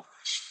Guitar World,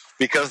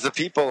 because the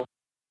people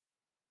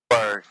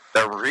they're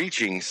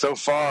reaching so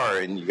far,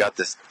 and you got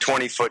this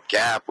 20-foot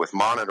gap with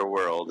Monitor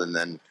World, and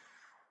then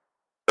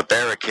the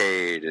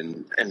barricade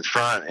and in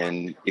front,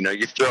 and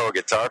you throw a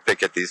guitar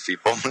pick at these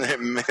people,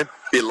 and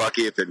be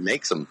lucky if it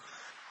makes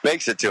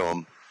it to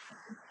them.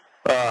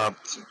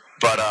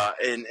 But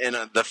in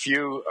the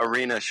few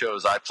arena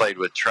shows I played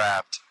with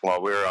Trapt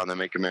while we were on the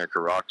Make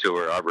America Rock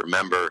tour, I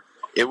remember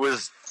it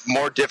was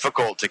more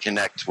difficult to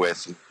connect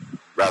with,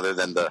 rather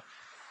than the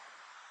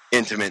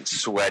intimate,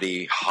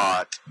 sweaty,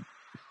 hot,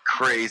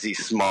 crazy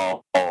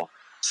small,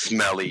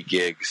 smelly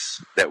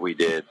gigs that we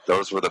did.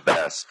 Those were the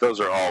best. Those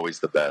are always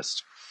the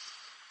best.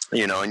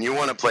 And you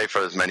want to play for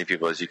as many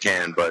people as you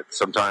can, but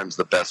sometimes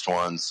the best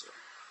ones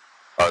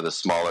are the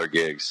smaller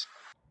gigs.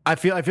 I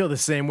feel the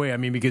same way. I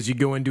mean, because you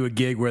go into a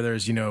gig where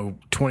there's,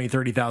 20,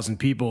 30,000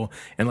 people,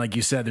 and like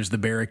you said, there's the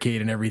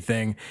barricade and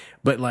everything.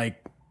 But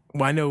like,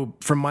 I know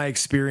from my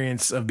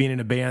experience of being in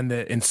a band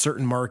that in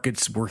certain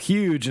markets we're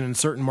huge and in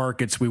certain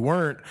markets we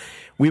weren't,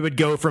 we would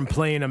go from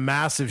playing a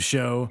massive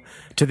show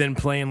to then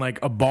playing like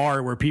a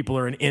bar where people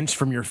are an inch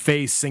from your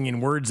face singing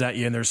words at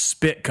you and there's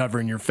spit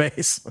covering your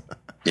face.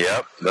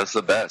 Yep, that's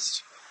the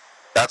best.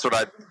 That's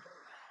what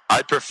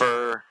I'd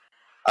prefer.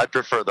 I'd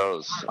prefer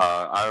those.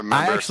 I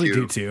remember. I actually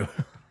do too.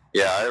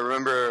 Yeah, I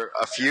remember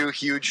a few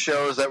huge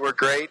shows that were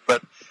great,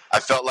 but I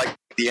felt like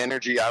the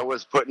energy I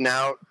was putting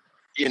out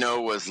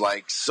was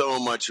like so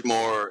much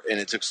more, and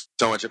it took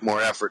so much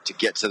more effort to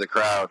get to the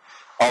crowd.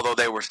 Although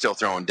they were still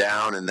throwing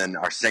down, and then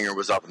our singer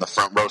was up in the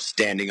front row,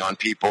 standing on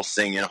people,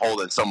 singing,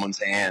 holding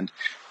someone's hand,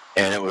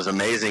 and it was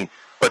amazing.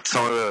 But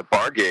some of the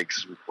bar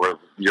gigs where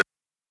you're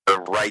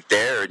right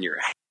there, and you're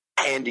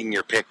handing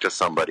your pick to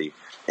somebody,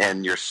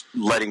 and you're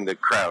letting the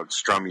crowd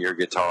strum your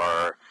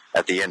guitar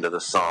at the end of the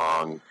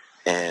song,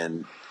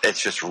 and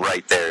it's just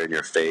right there in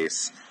your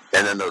face.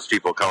 And then those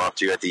people come up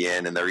to you at the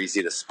end, and they're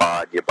easy to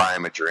spot. You buy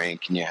them a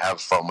drink, and you have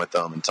fun with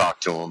them and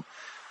talk to them.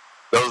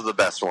 Those are the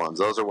best ones.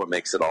 Those are what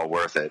makes it all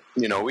worth it.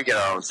 We get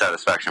our own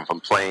satisfaction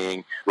from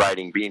playing,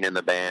 writing, being in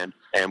the band,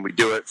 and we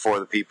do it for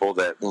the people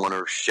that want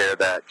to share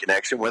that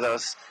connection with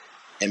us.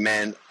 And,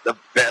 man, the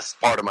best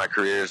part of my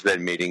career has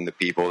been meeting the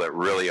people that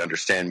really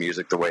understand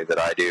music the way that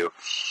I do,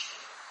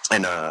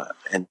 and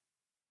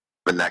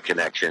that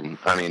connection.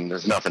 I mean,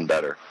 there's nothing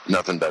better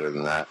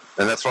than that.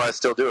 And that's why I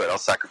still do it. I'll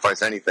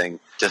sacrifice anything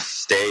to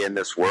stay in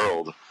this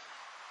world,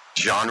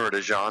 genre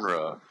to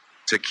genre,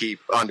 to keep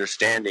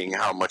understanding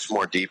how much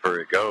more deeper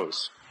it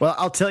goes. Well,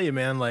 I'll tell you,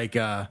 man, like,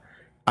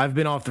 I've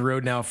been off the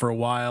road now for a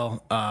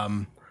while.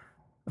 I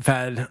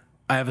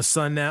have a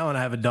son now and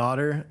I have a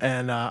daughter,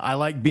 and I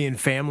like being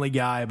family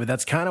guy, but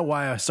that's kind of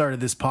why I started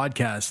this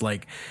podcast.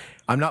 Like,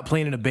 I'm not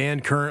playing in a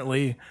band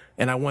currently,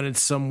 and I wanted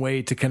some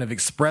way to kind of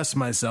express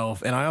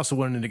myself, and I also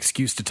wanted an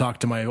excuse to talk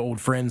to my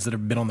old friends that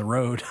have been on the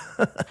road.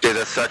 Dude,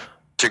 that's such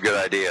a good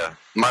idea.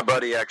 My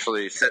buddy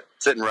actually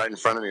sitting right in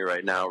front of me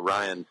right now,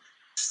 Ryan,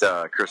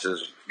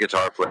 Chris's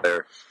guitar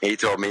player, he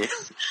told me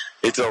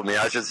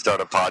I should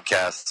start a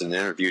podcast and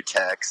interview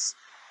techs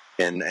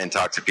and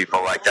talk to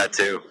people like that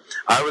too.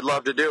 I would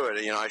love to do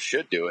it. I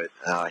should do it.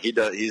 He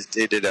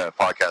did a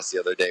podcast the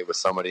other day with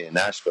somebody in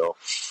Nashville.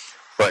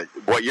 But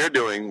what you're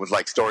doing with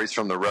like stories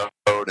from the road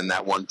and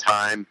that one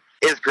time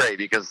is great,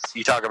 because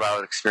you talk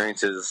about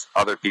experiences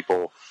other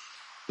people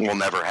will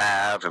never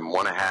have and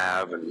want to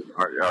have, and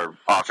are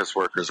office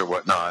workers or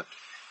whatnot.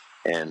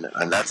 And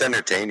that's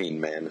entertaining,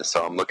 man.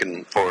 So I'm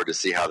looking forward to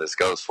see how this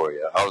goes for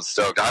you. I was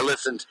stoked. I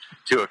listened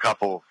to a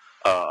couple,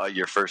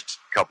 your first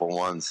couple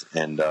ones,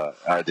 and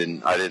I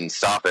didn't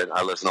stop it.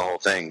 I listened to the whole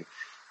thing.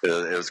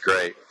 It was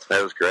great.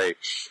 It was great.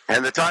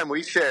 And the time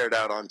we shared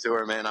out on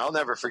tour, man, I'll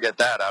never forget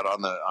that out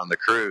on the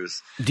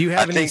cruise. Do you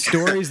have any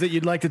stories that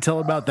you'd like to tell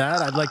about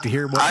that? I'd like to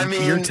hear what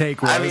your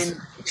take was. I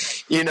mean,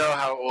 you know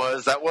how it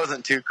was. That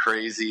wasn't too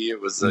crazy. It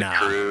was a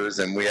cruise,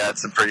 and we had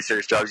some pretty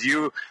serious jobs.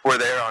 You were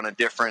there on a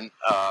different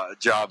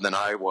job than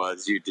I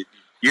was.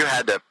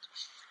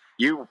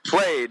 You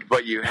played,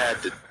 but you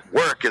had to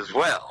work as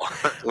well.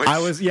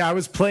 I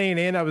was playing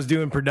in, I was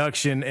doing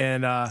production,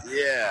 and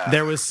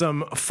there was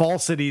some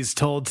falsities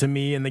told to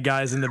me and the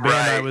guys in the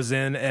band I was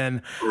in,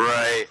 and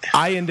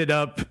I ended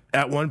up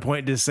at one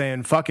point just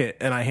saying fuck it,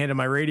 and I handed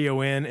my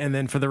radio in, and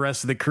then for the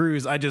rest of the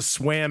cruise I just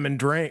swam and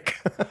drank.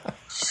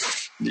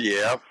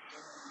 Yep,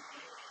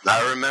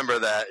 I remember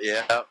that.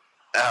 Yeah,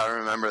 I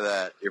remember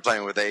that. You're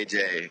playing with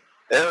AJ.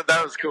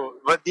 That was cool.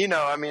 But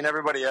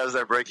everybody has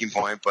their breaking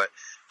point, but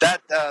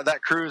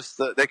that cruise,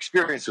 the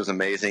experience was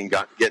amazing.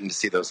 Getting to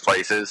see those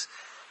places,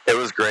 it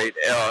was great.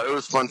 It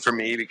was fun for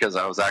me because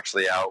I was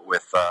actually out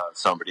with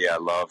somebody I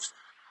love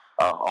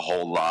a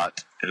whole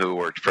lot, who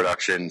worked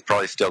production,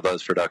 probably still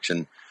does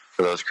production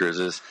for those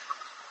cruises,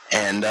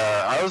 and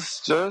it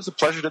was a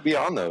pleasure to be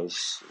on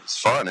those. It was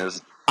fun.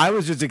 I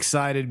was just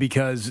excited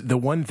because the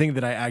one thing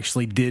that I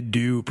actually did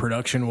do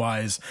production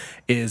wise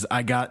is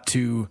I got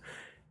to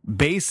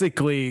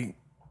basically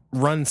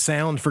run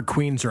sound for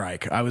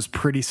Queensryche. I was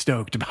pretty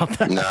stoked about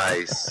that.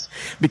 Nice.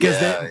 Because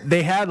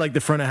they had like the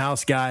front of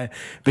house guy,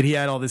 but he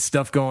had all this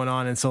stuff going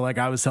on, and so like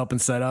I was helping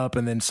set up,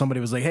 and then somebody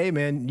was like, hey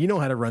man, you know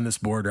how to run this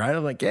board, right?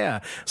 I'm like,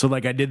 yeah. So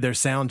like I did their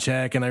sound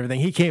check and everything.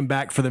 He came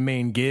back for the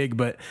main gig,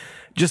 but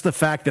just the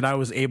fact that I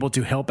was able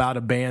to help out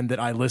a band that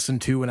I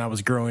listened to when I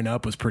was growing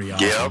up was pretty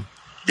awesome.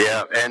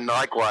 Yeah, and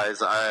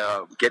likewise,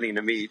 I getting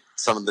to meet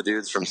some of the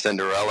dudes from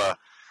Cinderella.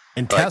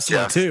 And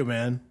Tesla too,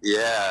 man.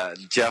 Yeah,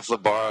 Jeff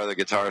LaBarre, the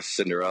guitarist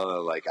Cinderella.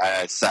 Like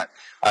I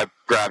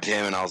grabbed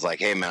him and I was like,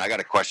 "Hey, man, I got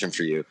a question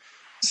for you."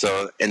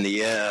 So in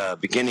the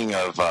beginning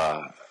of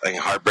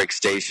Heartbreak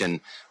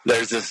Station,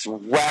 there's this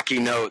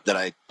wacky note that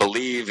I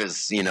believe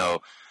is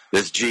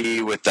this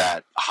G with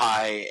that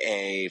high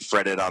A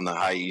fretted on the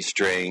high E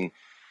string.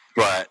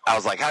 But I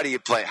was like, "How do you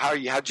play?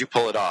 How'd you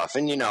pull it off?"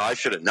 And I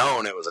should have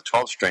known it was a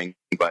 12 string.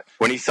 But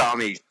when he saw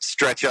me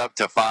stretch up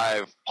to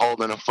 5,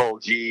 holding a full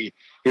G,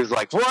 he was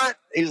like, "What?"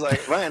 He's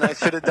like, "Man, I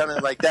should have done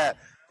it like that."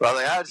 But I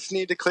was like, "I just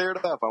need to clear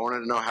it up. I wanted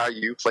to know how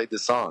you played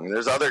this song." And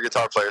there's other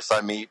guitar players I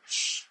meet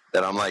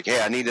that I'm like,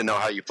 "Hey, I need to know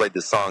how you played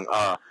this song."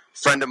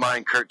 Friend of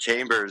mine, Kurt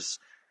Chambers,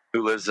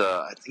 who lives,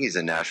 I think he's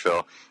in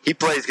Nashville. He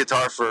plays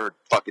guitar for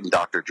fucking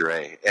Dr.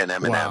 Dre and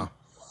Eminem. Wow.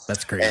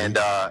 That's crazy. And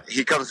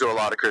he comes to a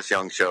lot of Chris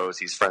Young shows.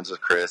 He's friends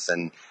with Chris,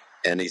 and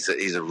he's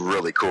a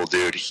really cool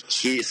dude.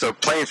 So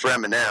playing for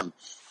Eminem,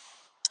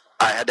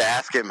 I had to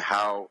ask him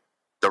how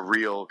the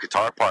real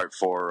guitar part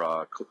for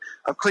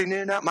I'm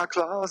cleaning out my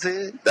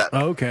closet. That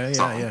okay,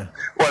 song, yeah.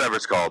 whatever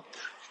it's called.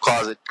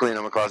 closet, clean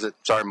up my closet.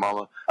 Sorry,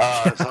 mama.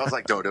 So I was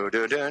like, do do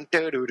do do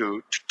do do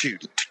do do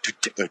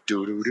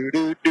do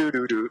do do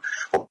do do.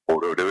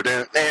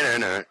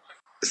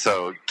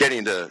 So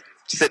getting to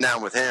sit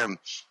down with him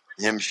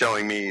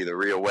showing me the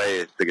real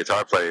way the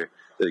guitar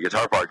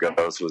part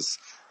goes was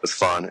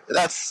fun.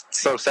 That's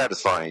so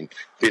satisfying,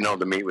 being able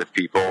to meet with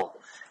people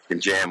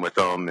and jam with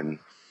them. And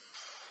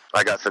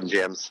I got some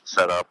jams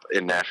set up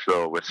in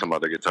Nashville with some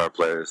other guitar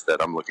players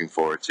that I'm looking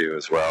forward to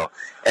as well.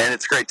 And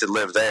it's great to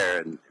live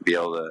there and be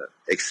able to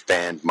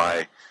expand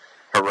my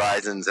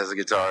horizons as a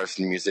guitarist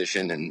and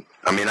musician. And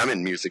I mean, I'm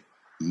in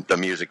the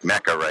music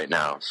mecca right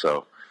now.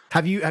 So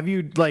have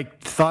you like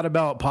thought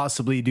about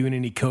possibly doing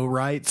any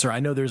co-writes? Or I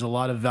know there's a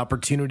lot of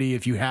opportunity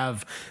if you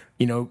have,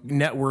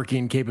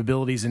 networking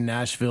capabilities in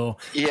Nashville.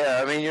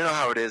 Yeah, I mean, you know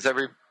how it is.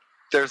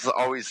 There's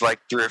always like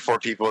 3 or 4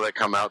 people that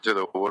come out through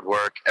the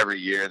woodwork every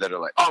year that are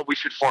like, oh, we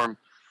should form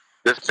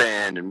this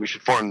band and we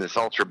should form this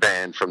ultra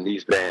band from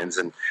these bands.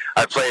 And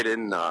I played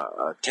in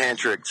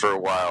Tantric for a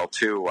while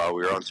too, while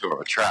we were on tour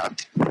with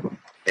Trapped.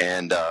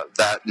 And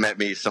that met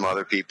me some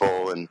other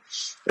people. And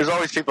there's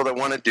always people that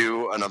want to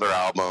do another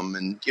album.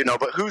 And,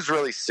 but who's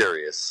really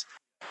serious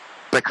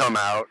to come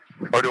out?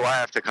 Or do I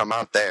have to come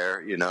out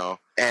there,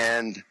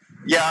 And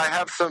yeah, I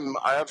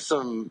have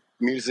some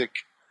music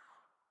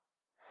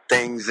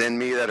things in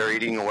me that are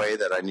eating away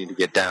that I need to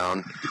get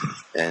down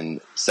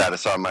and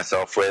satisfy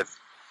myself with.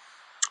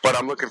 But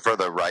I'm looking for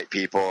the right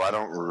people.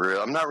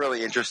 I'm not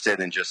really interested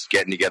in just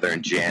getting together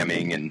and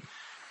jamming and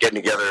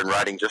getting together and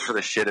writing just for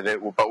the shit of it.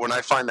 But when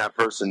I find that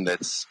person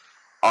that's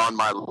on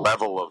my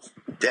level of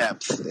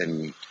depth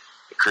and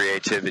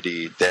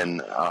creativity,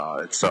 then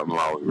it's something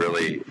I'll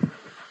really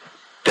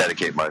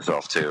dedicate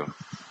myself to.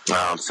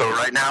 So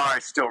right now I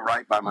still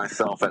write by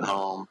myself at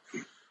home.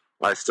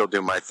 I still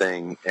do my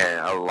thing, and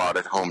a lot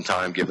of home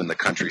time given the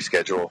country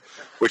schedule,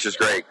 which is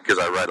great because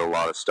I write a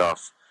lot of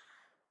stuff.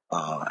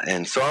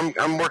 And so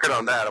I'm working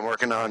on that. I'm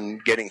working on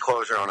getting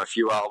closure on a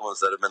few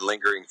albums that have been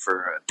lingering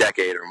for a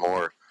decade or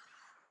more.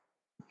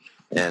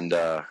 And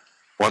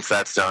once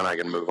that's done, I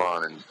can move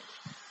on. And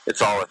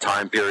it's all a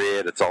time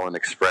period. It's all an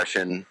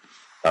expression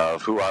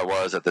of who I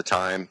was at the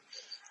time.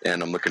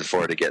 And I'm looking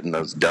forward to getting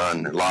those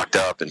done, locked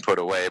up, and put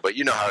away. But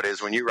you know how it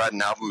is. When you write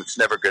an album, it's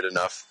never good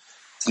enough.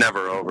 It's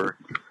never over.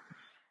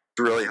 It's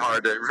really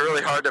hard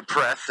to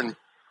press and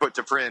put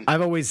to print.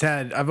 I've always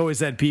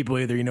had people,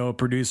 either a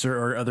producer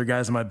or other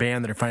guys in my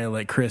band, that are finally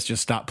like, Chris,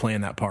 just stop playing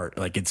that part.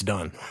 Like, it's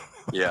done.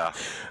 Yeah,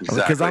 exactly.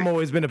 Because I've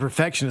always been a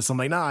perfectionist. I'm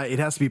like, nah, it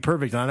has to be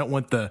perfect. And I don't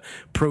want the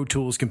Pro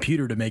Tools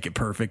computer to make it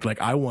perfect. Like,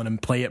 I want to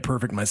play it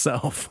perfect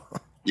myself.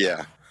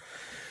 Yeah.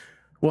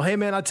 Well, hey,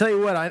 man, I'll tell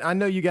you what. I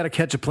know you got to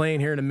catch a plane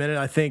here in a minute.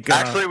 I think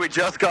actually we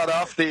just got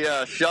off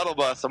the shuttle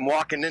bus. I'm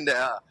walking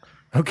into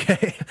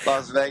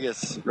Las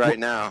Vegas right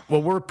now.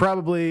 Well,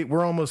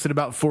 we're almost at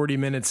about 40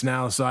 minutes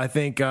now, so I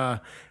think I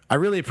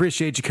really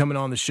appreciate you coming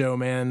on the show,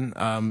 man.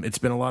 It's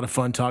been a lot of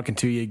fun talking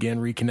to you again,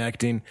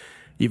 reconnecting.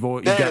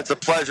 It's a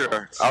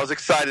pleasure. I was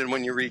excited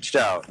when you reached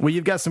out. Well,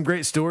 you've got some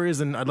great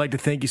stories, and I'd like to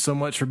thank you so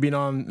much for being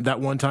on that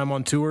one time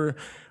on tour.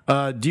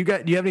 Do you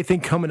have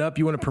anything coming up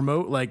you want to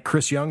promote, like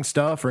Chris Young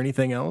stuff or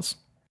anything else?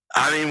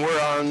 I mean,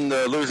 we're on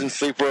the Losing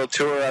Sleep World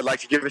Tour. I'd like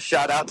to give a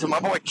shout out to my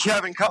boy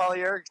Kevin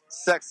Collier,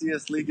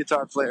 sexiest lead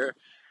guitar player.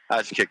 I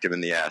just kicked him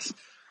in the ass.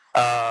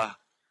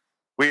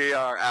 We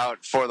are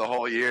out for the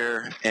whole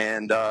year,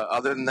 and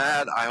other than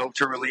that, I hope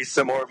to release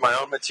some more of my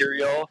own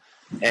material.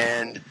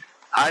 And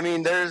I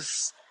mean,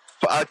 there's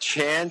a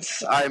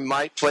chance I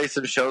might play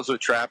some shows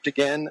with Trapped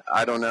again.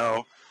 I don't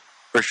know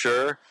for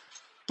sure,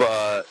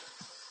 but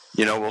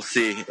we'll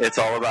see. It's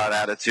all about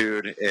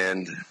attitude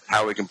and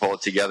how we can pull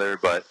it together,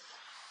 but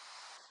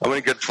I'm in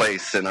a good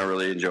place and I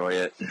really enjoy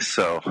it.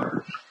 So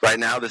right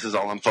now, this is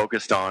all I'm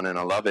focused on, and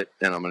I love it,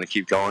 and I'm going to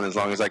keep going as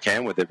long as I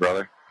can with it,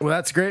 brother. Well,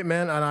 that's great,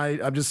 man.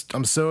 And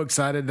I'm so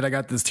excited that I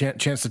got this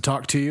chance to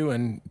talk to you,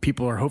 and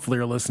people hopefully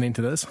are listening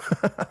to this.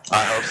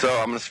 I hope so.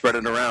 I'm going to spread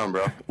it around,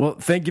 bro. Well,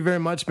 thank you very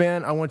much,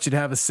 man. I want you to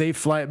have a safe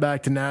flight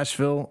back to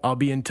Nashville. I'll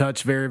be in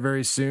touch very,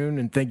 very soon.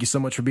 And thank you so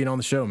much for being on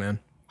the show, man.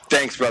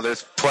 Thanks, brother.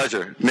 It's a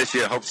pleasure. Miss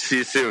you. Hope to see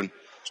you soon.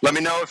 Let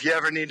me know if you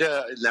ever need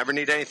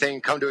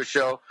anything. Come to a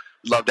show.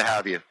 Love to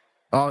have you.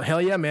 Oh,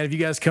 hell yeah, man. If you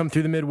guys come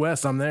through the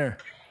Midwest, I'm there.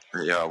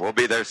 Yeah, we'll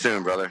be there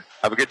soon, brother.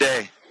 Have a good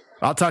day.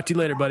 I'll talk to you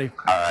later, buddy.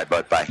 All right,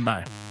 bud. Bye.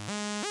 Bye.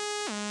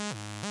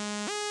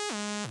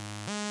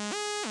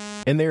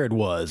 And there it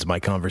was, my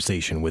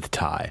conversation with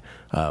Ty.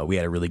 We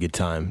had a really good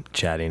time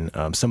chatting.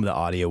 Some of the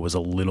audio was a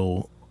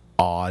little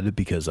odd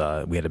because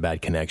we had a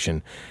bad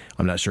connection.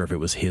 I'm not sure if it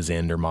was his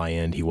end or my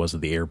end. He was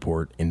at the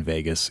airport in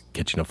Vegas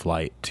catching a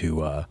flight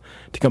to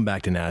come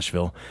back to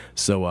Nashville.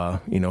 So,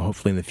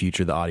 hopefully in the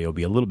future the audio will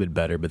be a little bit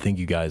better. But thank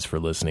you guys for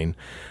listening.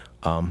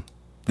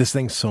 This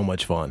thing's so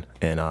much fun,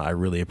 and I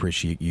really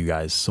appreciate you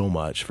guys so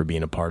much for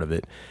being a part of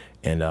it.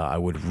 And I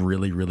would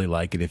really, really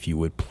like it if you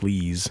would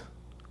please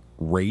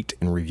rate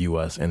and review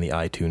us in the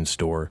iTunes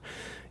store.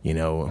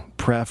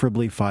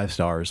 Preferably 5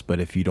 stars, but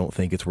if you don't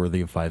think it's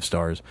worthy of 5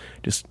 stars,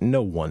 just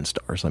no 1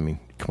 stars. I mean,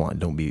 come on,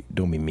 don't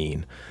be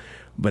mean.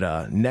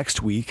 But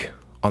next week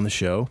on the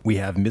show, we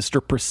have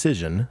Mr.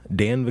 Precision,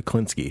 Dan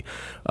Viklinski,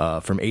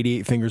 from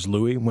 88 Fingers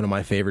Louie, one of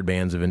my favorite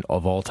bands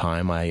of all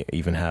time. I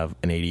even have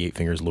an 88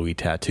 Fingers Louie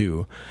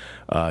tattoo.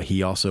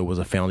 He also was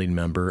a founding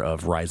member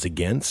of Rise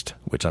Against,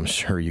 which I'm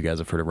sure you guys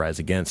have heard of Rise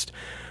Against.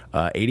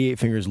 88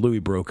 Fingers Louie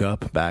broke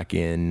up back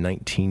in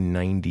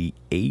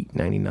 1998,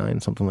 99,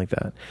 something like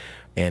that.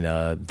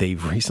 And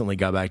they've recently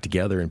got back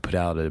together and put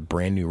out a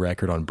brand new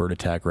record on Bird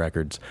Attack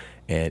Records,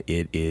 and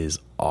it is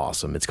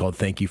awesome. It's called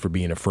Thank You for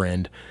Being a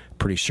Friend.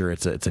 Pretty sure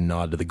it's a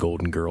nod to the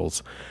Golden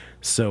Girls.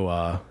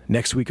 So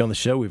next week on the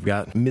show, we've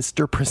got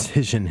Mr.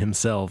 Precision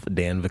himself,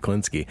 Dan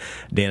Viklinski.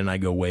 Dan and I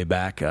go way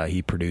back.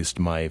 He produced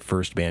my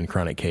first band,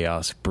 Chronic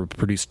Chaos,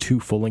 produced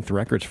 2 full-length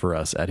records for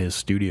us at his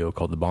studio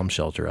called The Bomb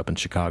Shelter up in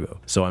Chicago.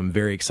 So I'm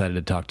very excited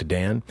to talk to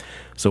Dan.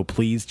 So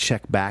please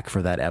check back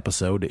for that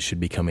episode. It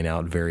should be coming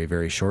out very,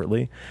 very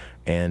shortly.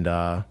 And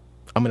I'm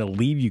going to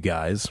leave you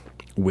guys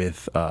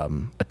with a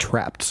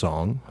Trapt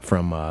song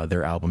from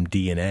their album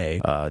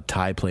DNA.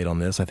 Ty played on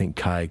this. I think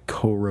Kai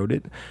co-wrote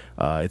it.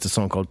 It's a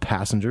song called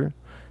Passenger.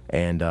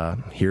 And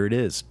here it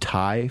is,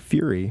 Ty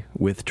Fury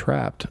with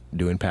Trapt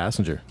doing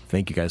Passenger.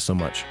 Thank you guys so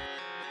much.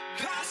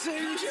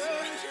 Passenger,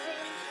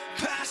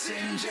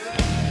 passenger,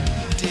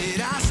 did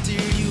I steer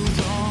you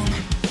wrong?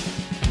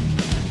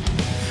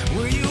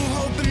 Were you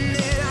hoping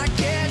that I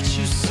get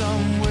you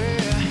somewhere?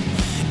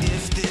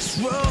 If this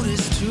road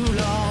is too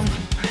long,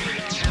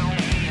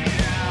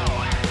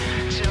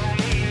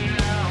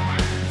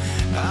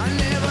 I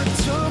never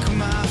took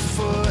my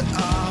foot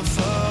off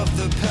of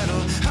the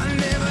pedal. I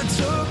never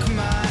took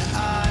my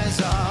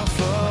eyes off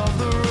of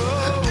the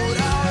road.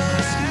 I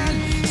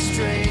ran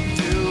straight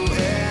through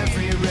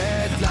every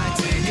red light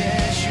to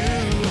get you.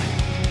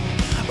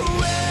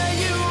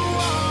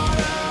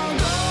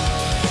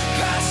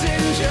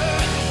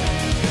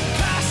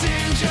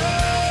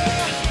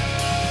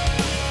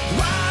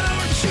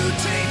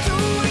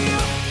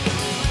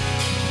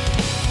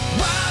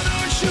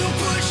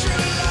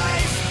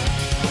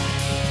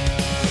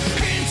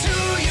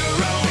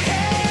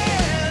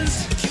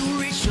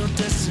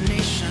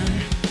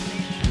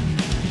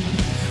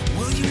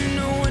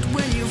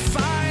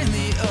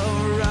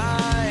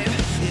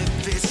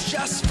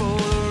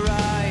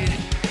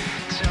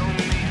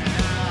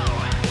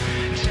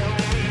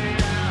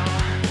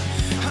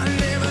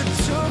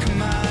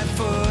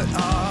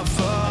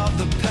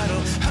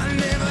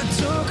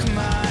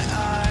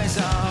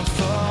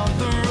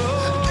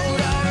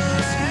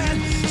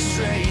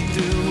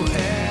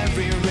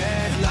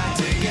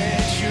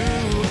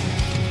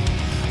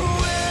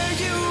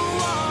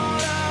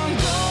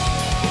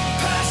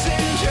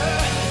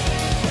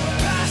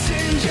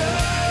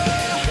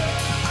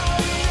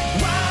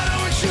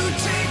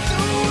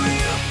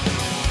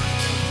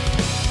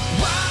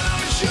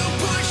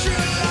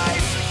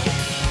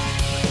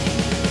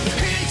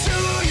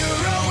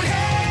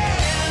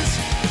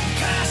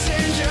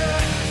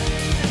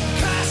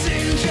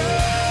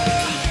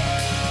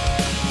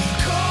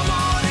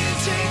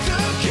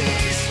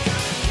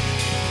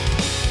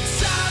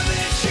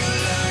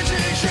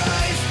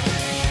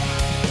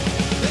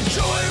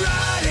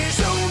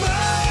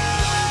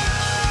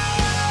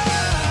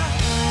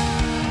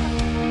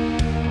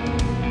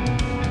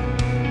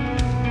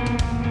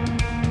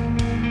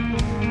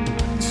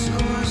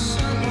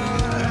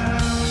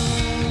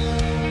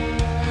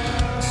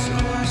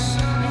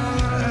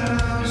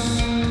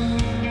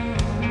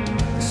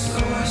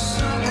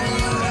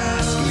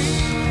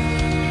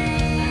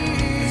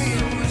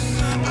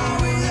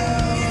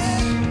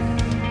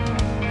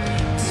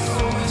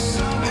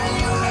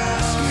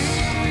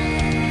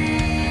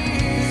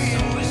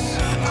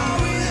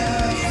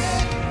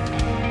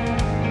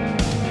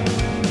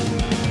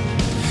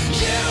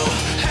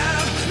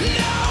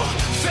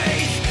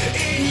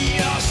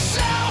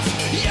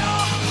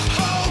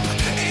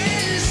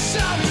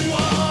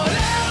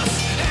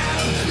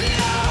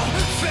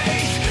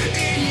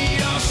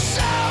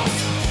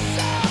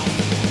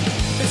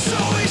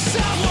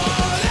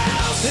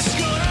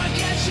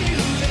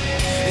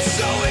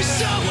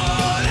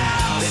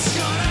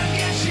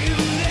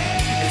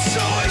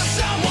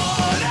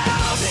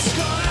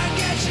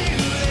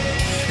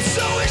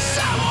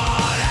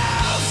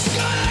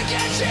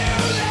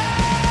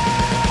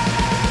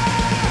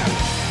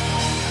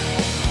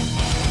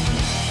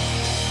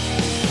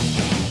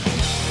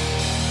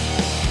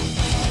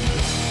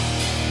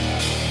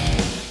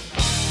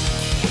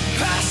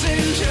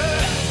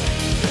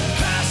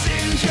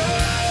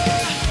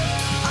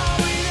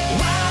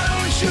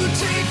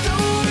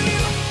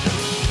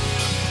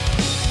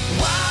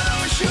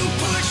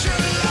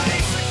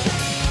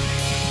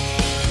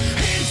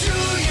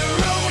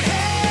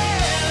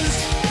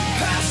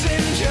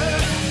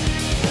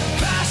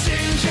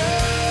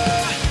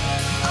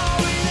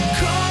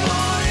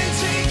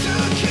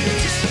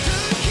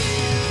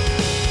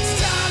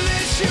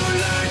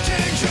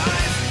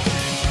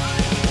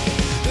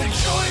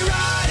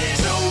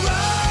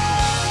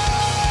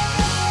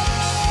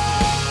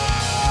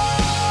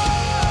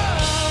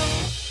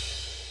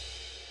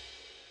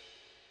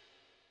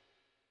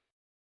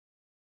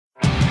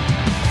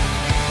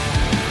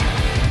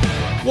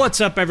 What's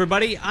up,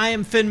 everybody? I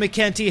am Finn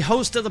McKenty,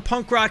 host of the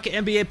Punk Rock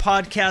MBA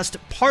podcast,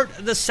 part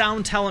of the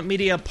Sound Talent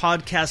Media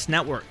podcast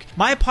network.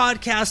 My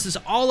podcast is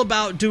all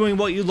about doing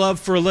what you love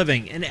for a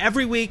living, and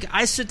every week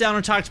I sit down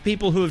and talk to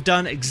people who have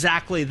done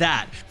exactly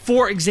that.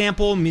 For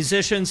example,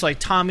 musicians like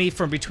Tommy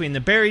from Between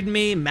the Buried and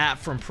Me, Matt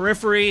from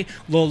Periphery,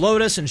 Lil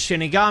Lotus and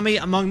Shinigami,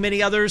 among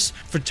many others,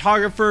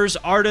 photographers,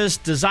 artists,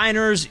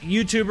 designers,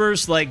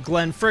 YouTubers like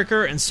Glenn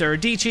Fricker and Sarah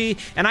Dici,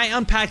 and I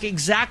unpack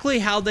exactly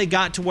how they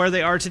got to where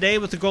they are today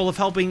with the goal of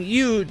helping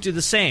you do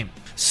the same.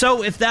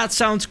 So if that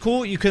sounds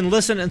cool, you can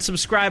listen and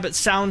subscribe at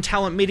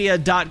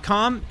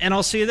soundtalentmedia.com, and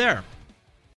I'll see you there.